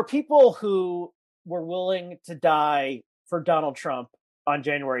were people who were willing to die for Donald Trump on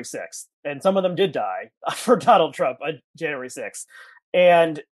January 6th, and some of them did die for Donald Trump on January 6th.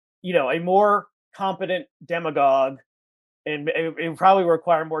 And, a more competent demagogue, and it probably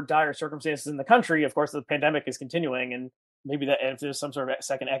require more dire circumstances in the country. Of course, the pandemic is continuing, and maybe that if there's some sort of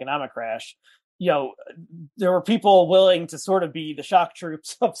second economic crash, there were people willing to sort of be the shock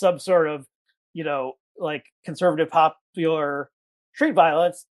troops of some sort of, like conservative popular street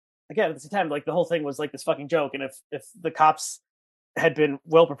violence. Again, at the same time, like the whole thing was like this fucking joke. And if the cops had been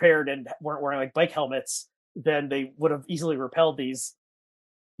well prepared and weren't wearing like bike helmets, then they would have easily repelled these,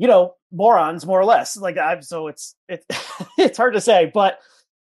 morons more or less. Like so it's it's hard to say, but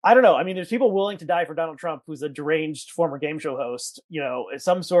I don't know. I mean, there's people willing to die for Donald Trump, who's a deranged former game show host,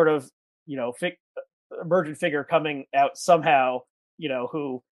 some sort of, emergent figure coming out somehow,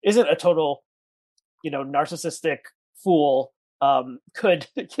 who isn't a total narcissistic fool, could,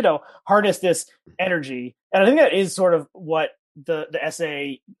 harness this energy. And I think that is sort of what the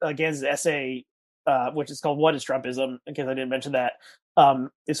essay, Gans's essay, which is called What is Trumpism, in case I didn't mention that,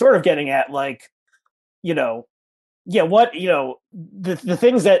 is sort of getting at like, the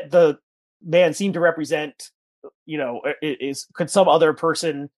things that the man seemed to represent, is could some other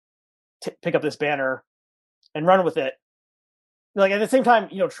person pick up this banner and run with it? Like at the same time,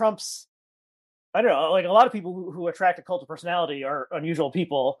 Trump's, I don't know, like a lot of people who attract a cult of personality are unusual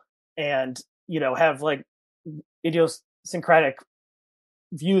people and, have like idiosyncratic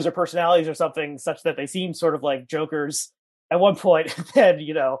views or personalities or something such that they seem sort of like jokers at one point, then,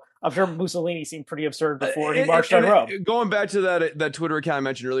 I'm sure Mussolini seemed pretty absurd before he marched on Rome. Going back to that Twitter account I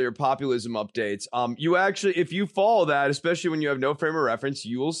mentioned earlier, populism updates. You actually, if you follow that, especially when you have no frame of reference,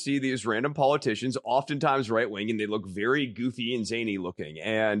 you will see these random politicians, oftentimes right wing, and they look very goofy and zany looking.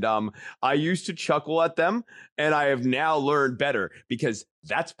 And I used to chuckle at them, and I have now learned better because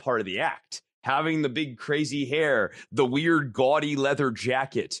that's part of the act. Having the big crazy hair, the weird gaudy leather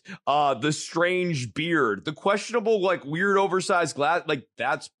jacket, the strange beard, the questionable like weird oversized glass, like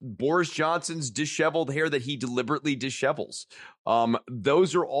that's Boris Johnson's disheveled hair that he deliberately dishevels.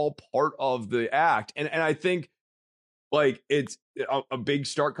 Those are all part of the act. And I think like it's a big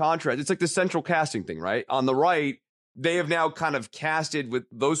stark contrast. It's like the central casting thing, right? On the right, they have now kind of casted with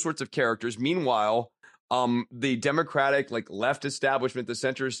those sorts of characters. Meanwhile, the Democratic, like left establishment, the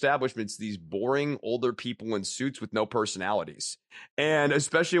center establishment's these boring older people in suits with no personalities. And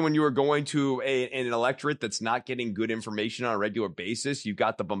especially when you are going to an electorate that's not getting good information on a regular basis, you've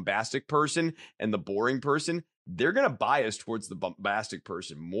got the bombastic person and the boring person. They're going to bias towards the bombastic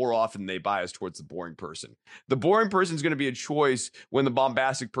person more often than they bias towards the boring person. The boring person is going to be a choice when the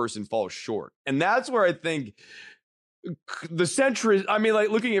bombastic person falls short. And that's where I think the centrist, I mean,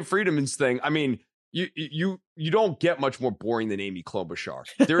 like looking at Friedman's thing, I mean, you don't get much more boring than Amy Klobuchar.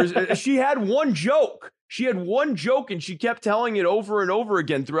 She had one joke. She had one joke and she kept telling it over and over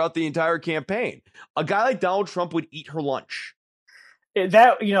again throughout the entire campaign. A guy like Donald Trump would eat her lunch.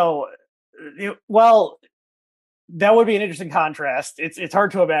 That, that would be an interesting contrast. It's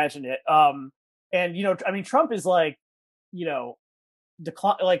hard to imagine it. And, Trump is like,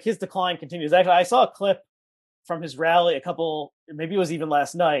 his decline continues. Actually, I saw a clip from his rally maybe it was even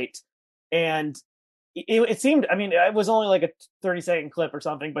last night. And it seemed, it was only like a 30-second clip or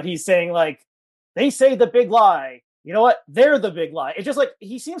something, but he's saying like, they say the big lie. You know what? They're the big lie. It's just like,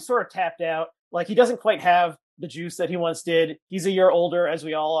 he seems sort of tapped out. Like he doesn't quite have the juice that he once did. He's a year older, as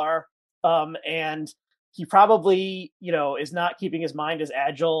we all are. And he probably, is not keeping his mind as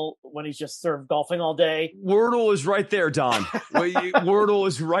agile when he's just sort of golfing all day. Wordle is right there, Don. Wordle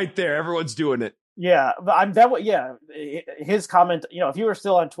is right there. Everyone's doing it. Yeah, but his comment, if he were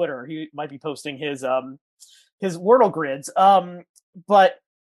still on Twitter, he might be posting his Wordle grids. But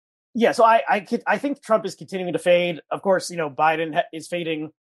yeah, so I think Trump is continuing to fade. Of course, Biden is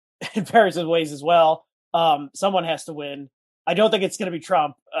fading in various ways as well. Someone has to win. I don't think it's going to be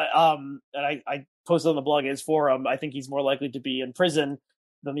Trump. And I posted on the blog his forum. I think he's more likely to be in prison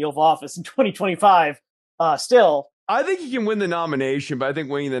than the Oval Office in 2025. Still. I think he can win the nomination, but I think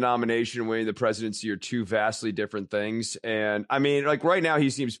winning the nomination and winning the presidency are two vastly different things. And I mean, like right now he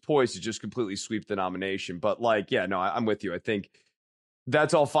seems poised to just completely sweep the nomination. But like, yeah, no, I'm with you. I think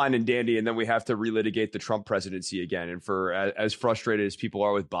that's all fine and dandy. And then we have to relitigate the Trump presidency again. And for as frustrated as people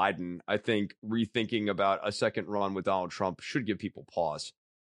are with Biden, I think rethinking about a second run with Donald Trump should give people pause.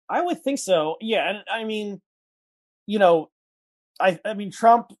 I would think so. Yeah. And I mean,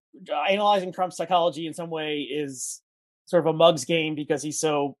 Trump, analyzing Trump's psychology in some way is sort of a mug's game because he's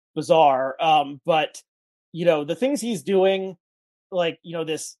so bizarre. But the things he's doing, like,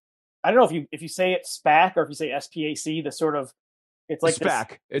 this, I don't know if you say it SPAC or if you say SPAC, the sort of, it's like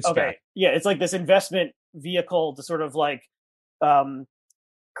SPAC. It's okay. SPAC. Yeah. It's like this investment vehicle to sort of like,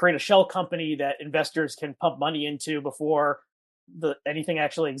 create a shell company that investors can pump money into before anything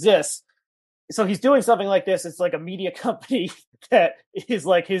actually exists. So he's doing something like this. It's like a media company that is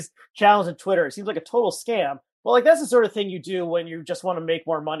like his challenge on Twitter. It seems like a total scam. Well, like that's the sort of thing you do when you just want to make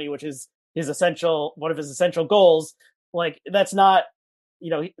more money, which is one of his essential goals. Like that's not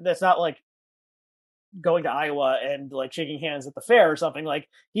like going to Iowa and like shaking hands at the fair or something. Like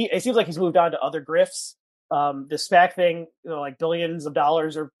it seems like he's moved on to other grifts. The SPAC thing, like billions of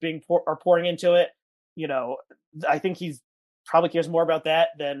dollars are pouring into it. I think he's probably cares more about that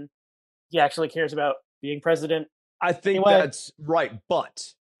than he actually cares about being president. I think that's right.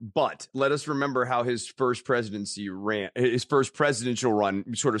 But let us remember how his first presidential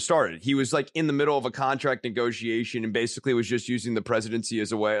run sort of started. He was like in the middle of a contract negotiation and basically was just using the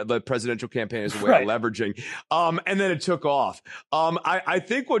presidential campaign as a way of leveraging. And then it took off. I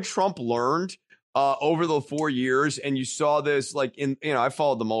think what Trump learned over the 4 years, and you saw this like I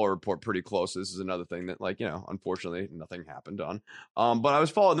followed the Mueller report pretty close. This is another thing that unfortunately nothing happened on. But I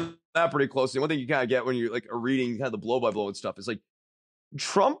was following that pretty closely. One thing you kind of get when you're like reading kind of the blow by blow and stuff is like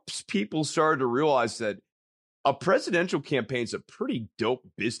Trump's people started to realize that a presidential campaign's a pretty dope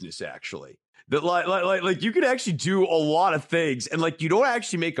business, actually. That like you can actually do a lot of things, and like you don't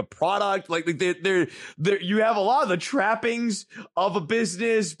actually make a product. Like they're you have a lot of the trappings of a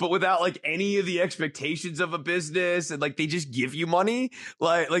business, but without like any of the expectations of a business, and like they just give you money.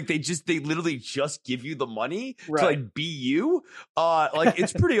 Like they literally just give you the money to like be you. Like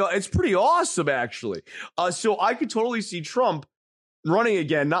it's pretty awesome, actually. So I could totally see Trump running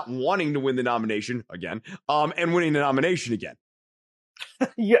again, not wanting to win the nomination again, and winning the nomination again.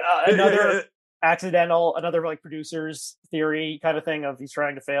 Yeah, another another like producer's theory kind of thing of he's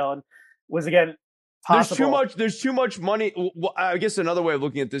trying to fail, and was again possible. There's too much money. Well, I guess another way of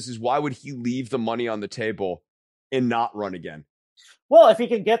looking at this is, why would he leave the money on the table and not run again? Well, if he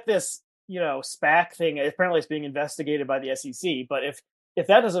can get this, SPAC thing, apparently it's being investigated by the SEC, but if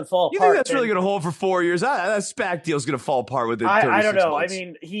that doesn't fall apart, you think that's really going to hold for 4 years? That SPAC deal is going to fall apart within 36 I don't know. months. I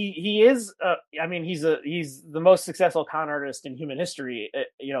mean, he is. He's the most successful con artist in human history.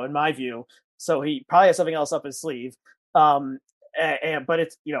 In my view. So he probably has something else up his sleeve. But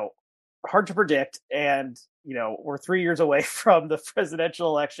it's hard to predict, and we're 3 years away from the presidential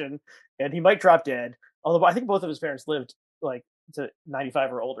election, and he might drop dead. Although I think both of his parents lived like to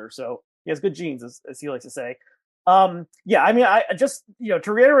 95 or older, so he has good genes, as he likes to say. I just,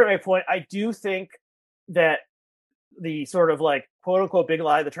 to reiterate my point, I do think that the sort of like quote unquote big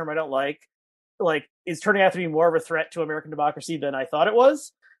lie, the term I don't like is turning out to be more of a threat to American democracy than I thought it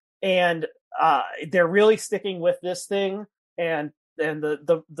was. And they're really sticking with this thing, and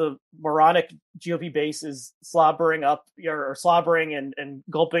the moronic GOP base is slobbering up or slobbering and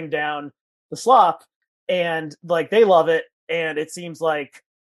gulping down the slop, and like they love it. And it seems like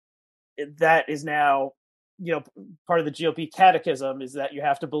that is now, part of the GOP catechism is that you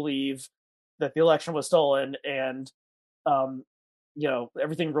have to believe that the election was stolen, and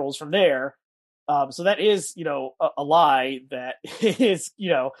everything rolls from there. So that is, a lie that is,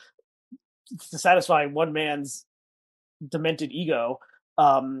 to satisfy one man's demented ego.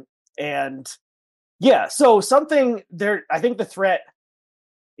 So something there, I think the threat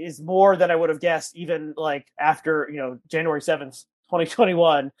is more than I would have guessed, even like after, January 7th,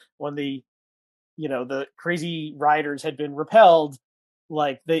 2021, when the crazy rioters had been repelled.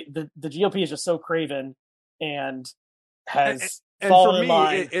 Like the GOP is just so craven and has fallen for in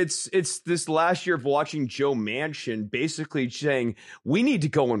line. It's this last year of watching Joe Manchin basically saying we need to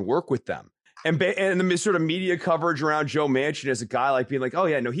go and work with them. And the sort of media coverage around Joe Manchin as a guy like being like, oh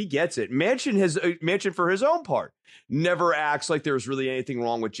yeah, no, he gets it. Manchin for his own part never acts like there was really anything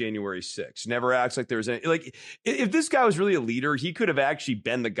wrong with January 6th. Never acts like there was any, like, if this guy was really a leader, he could have actually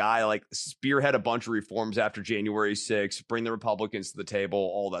been the guy, like spearhead a bunch of reforms after January 6th, bring the Republicans to the table,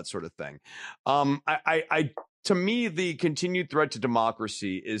 all that sort of thing. To me, the continued threat to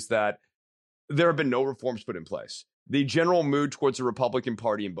democracy is that there have been no reforms put in place. The general mood towards the Republican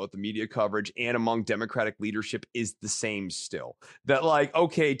Party in both the media coverage and among Democratic leadership is the same still. That like,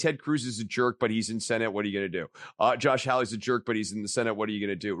 okay, Ted Cruz is a jerk, but he's in Senate. What are you going to do? Josh Hawley's a jerk, but he's in the Senate. What are you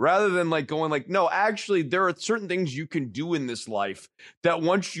going to do? Rather than like going like, no, actually, there are certain things you can do in this life that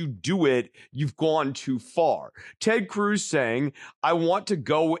once you do it, you've gone too far. Ted Cruz saying, I want to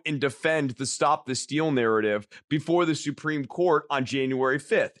go and defend the Stop the Steal narrative before the Supreme Court on January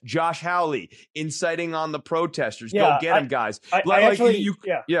 5th. Josh Hawley inciting on the protesters. Go get him, guys. You cross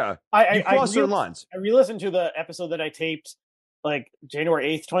certain lines. I re-listened to the episode that I taped like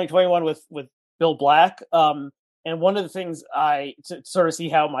January 8th, 2021 with Bill Black. And one of the things to sort of see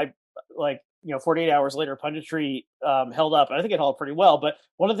how my 48 hours later punditry held up, and I think it held up pretty well. But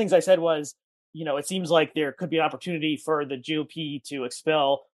one of the things I said was, it seems like there could be an opportunity for the GOP to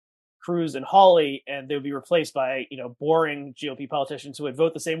expel Cruz and Hawley, and they would be replaced by, boring GOP politicians who would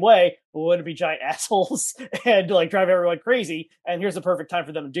vote the same way, but wouldn't be giant assholes and like drive everyone crazy. And here's the perfect time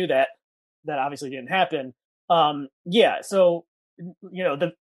for them to do that. That obviously didn't happen. So,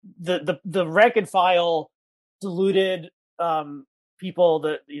 the rank and file deluded people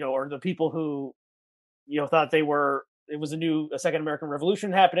that, or the people who, thought it was a second American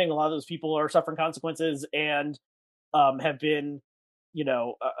Revolution happening. A lot of those people are suffering consequences and have been,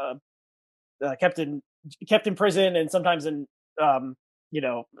 kept in prison, and sometimes in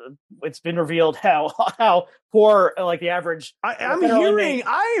it's been revealed how poor like the average. I am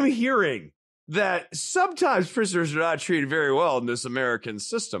hearing that sometimes prisoners are not treated very well in this American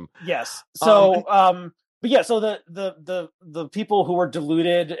system. Yes. So so the people who were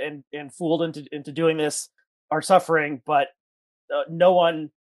deluded and fooled into doing this are suffering, but no one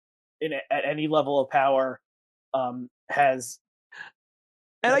at any level of power has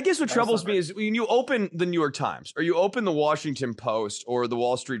And I guess what troubles me is when you open the New York Times or you open the Washington Post or the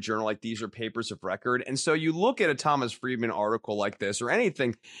Wall Street Journal, like these are papers of record. And so you look at a Thomas Friedman article like this or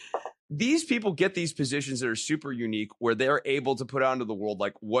anything, these people get these positions that are super unique where they're able to put out into the world,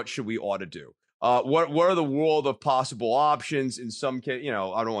 like, what should we ought to do? What are the world of possible options? In some case, I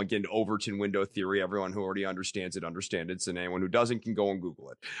don't want to get into Overton window theory. Everyone who already understands it. And anyone who doesn't can go and Google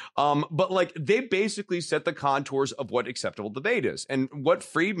it. But like they basically set the contours of what acceptable debate is. And what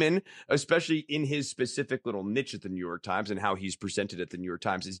Friedman, especially in his specific little niche at the New York Times and how he's presented at the New York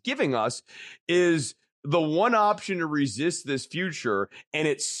Times, is giving us is the one option to resist this future, and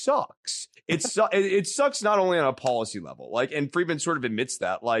it sucks. It sucks not only on a policy level, and Friedman sort of admits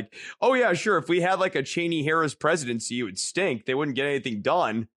that, oh yeah, sure, if we had like a Cheney-Harris presidency, it would stink. They wouldn't get anything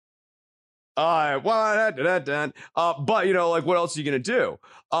done. But what else are you gonna do?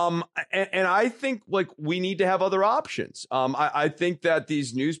 And I think we need to have other options. I think that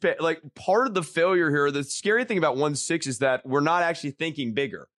these newspapers, part of the failure here, the scary thing about 1-6 is that we're not actually thinking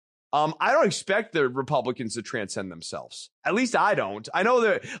bigger. I don't expect the Republicans to transcend themselves. At least I don't. I know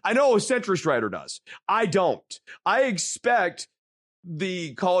a centrist writer does. I don't. I expect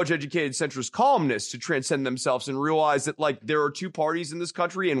the college-educated centrist columnists to transcend themselves and realize that there are two parties in this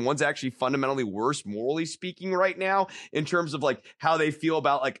country and one's actually fundamentally worse, morally speaking, right now in terms of how they feel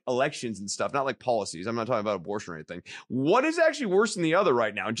about elections and stuff, not policies. I'm not talking about abortion or anything. What is actually worse than the other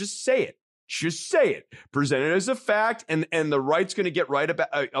right now? And just say it. Just say it. Present it as a fact, and the right's going to get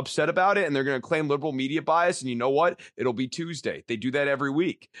upset about it, and they're going to claim liberal media bias. And you know what? It'll be Tuesday. They do that every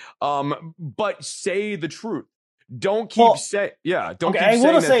week. But say the truth. Don't keep saying. Yeah. Don't keep saying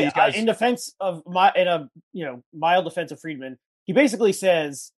that these guys. In defense of mild defense of Friedman, he basically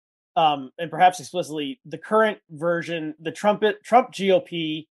says, and perhaps explicitly, the current version, the Trump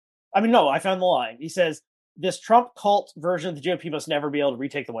GOP. I found the line. He says, this Trump cult version of the GOP must never be able to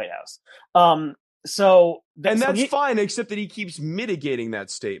retake the White House. That's fine, except that he keeps mitigating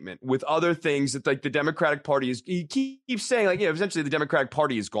that statement with other things that the Democratic Party he keeps saying essentially the Democratic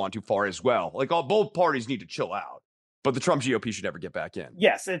Party has gone too far as well. Both parties need to chill out, but the Trump GOP should never get back in.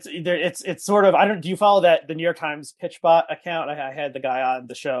 Yes, it's sort of, do you follow the New York Times PitchBot account? I had the guy on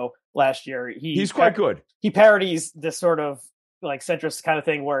the show last year. He's quite good. He parodies this sort of centrist kind of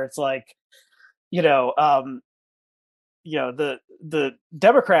thing where it's the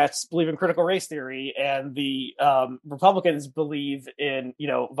Democrats believe in critical race theory and the Republicans believe in,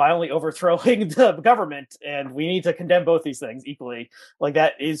 violently overthrowing the government. And we need to condemn both these things equally.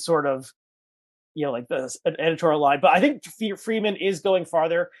 That is sort of, an editorial line. But I think Friedman is going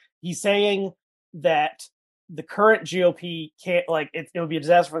farther. He's saying that the current GOP can't, it would be a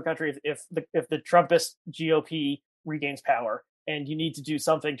disaster for the country if the Trumpist GOP regains power. And you need to do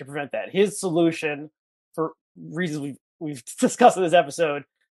something to prevent that. His solution, for reasons we've discussed in this episode,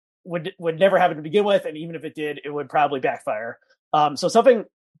 would never happen to begin with, and even if it did, it would probably backfire. So something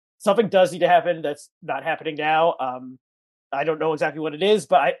does need to happen that's not happening now. I don't know exactly what it is,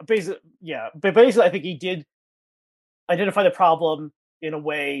 but basically I think he did identify the problem in a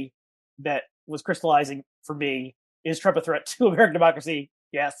way that was crystallizing for me. Is Trump a threat to American democracy?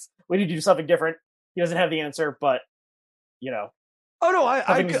 Yes, we need to do something different. He doesn't have the answer, but Oh no!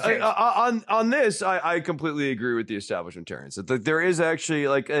 On this, I completely agree with the establishmentarians that there is actually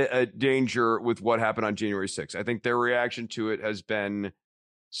a danger with what happened on January 6th. I think their reaction to it has been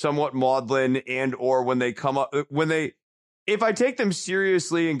somewhat maudlin, and or if I take them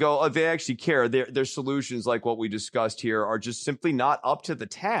seriously and go, they actually care, their solutions, like what we discussed here, are just simply not up to the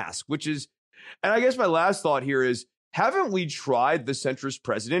task. Which is, and I guess my last thought here is, haven't we tried the centrist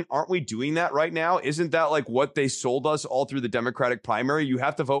president? Aren't we doing that right now? Isn't that what they sold us all through the Democratic primary? You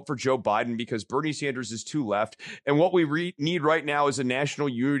have to vote for Joe Biden because Bernie Sanders is too left. And what we need right now is a national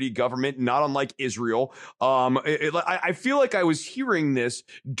unity government, not unlike Israel. I feel like I was hearing this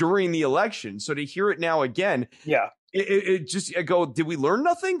during the election. So to hear it now again. Yeah. I go, did we learn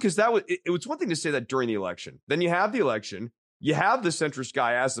nothing? Because it was one thing to say that during the election. Then you have the election. You have the centrist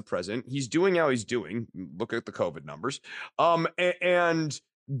guy as the president. He's doing how he's doing. Look at the COVID numbers. And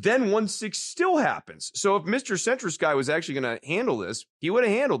then 1-6 still happens. So if Mr. Centrist guy was actually going to handle this, he would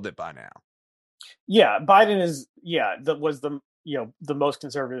have handled it by now. Yeah, Biden was the most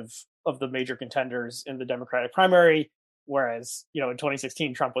conservative of the major contenders in the Democratic primary, whereas in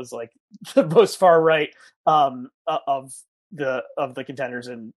 2016 Trump was the most far right of the contenders,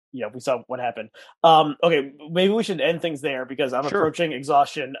 and we saw what happened. Okay, maybe we should end things there because I'm approaching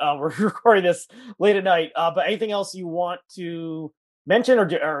exhaustion. We're recording this late at night. But anything else you want to mention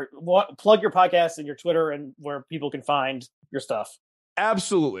or plug your podcast and your Twitter and where people can find your stuff?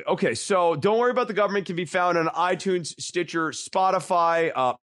 absolutely. Okay, so Don't Worry About the Government can be found on iTunes, Stitcher,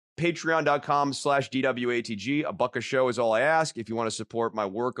 Spotify, patreon.com/DWATG. $1 a show is all I ask. If you want to support my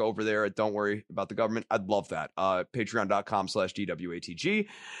work over there at Don't Worry About the Government, I'd love that. Patreon.com/DWATG.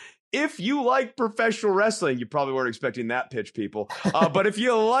 If you like professional wrestling, you probably weren't expecting that pitch, people. But if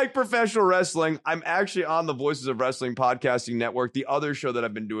you like professional wrestling, I'm actually on the Voices of Wrestling podcasting network. The other show that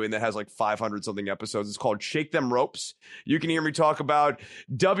I've been doing that has like 500 something episodes is called Shake Them Ropes. You can hear me talk about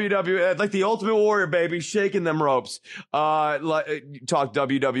WWE, like the Ultimate Warrior, baby, shaking them ropes. Talk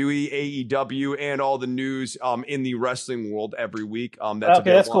WWE, AEW, and all the news in the wrestling world every week.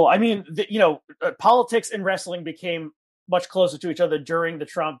 That's cool. I mean, politics and wrestling became much closer to each other during the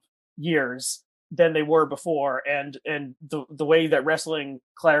Trump years than they were before, and the way that wrestling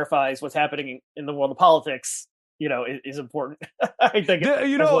clarifies what's happening in the world of politics, is important. I think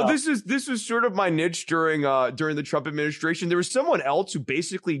this was sort of my niche during the Trump administration. There was someone else who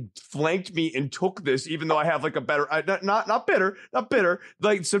basically flanked me and took this, even though I have like a better, not bitter.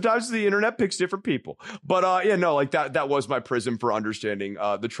 Like sometimes the internet picks different people, but that was my prism for understanding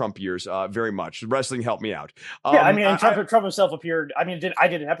the Trump years very much. Wrestling helped me out. Trump himself appeared. I did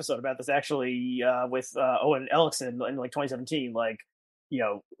an episode about this actually with Owen Ellickson in like 2017.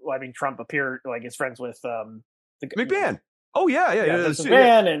 Trump appeared like his friends with McMahon.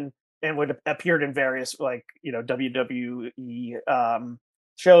 McMahon and would appeared in various WWE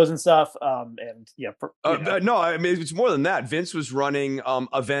shows and stuff. No, I mean it's more than that. Vince was running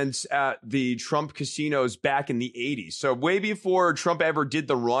events at the Trump casinos back in the 80s. So way before Trump ever did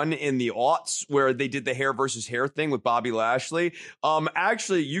the run in the aughts where they did the hair versus hair thing with Bobby Lashley.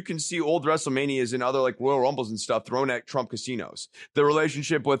 Actually, you can see old WrestleManias and other like Royal Rumbles and stuff thrown at Trump casinos. The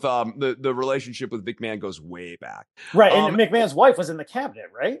relationship with the relationship with McMahon goes way back. Right, and McMahon's wife was in the cabinet,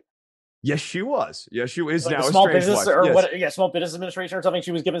 right? Yes, she was. Yes, she is like now. Small business wife. Or yes. what? Yeah, Small Business Administration or something.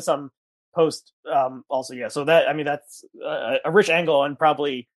 She was given some post. Also, yeah. So that's a rich angle and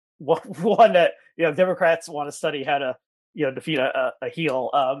probably one that Democrats want to study how to defeat a heel.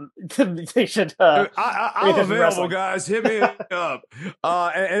 They should. I'm available, guys. Hit me up.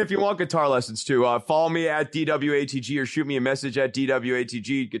 And if you want guitar lessons too, follow me at DWATG or shoot me a message at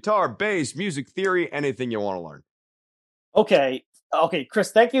DWATG. Guitar, bass, music theory, anything you want to learn. Okay,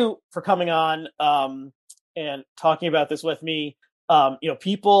 Chris, thank you for coming on and talking about this with me.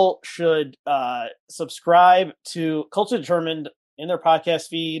 People should subscribe to Culture Determined in their podcast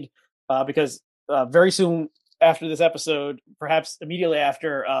feed because very soon after this episode, perhaps immediately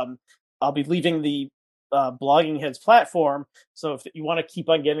after, I'll be leaving the Blogging Heads platform. So if you want to keep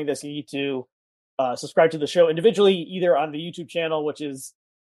on getting this, you need to subscribe to the show individually, either on the YouTube channel, which is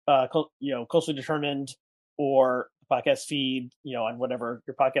Culture Determined, or podcast feed, on whatever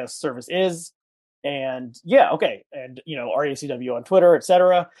your podcast service is. And and RACW on Twitter,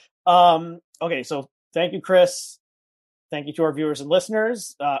 etc. So thank you, Chris. Thank you to our viewers and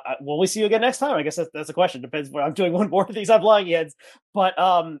listeners. Will we see you again next time? I guess that's a question. Depends when I'm doing one more of these on Blogging Heads. But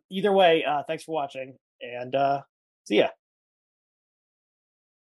either way, thanks for watching, and see ya.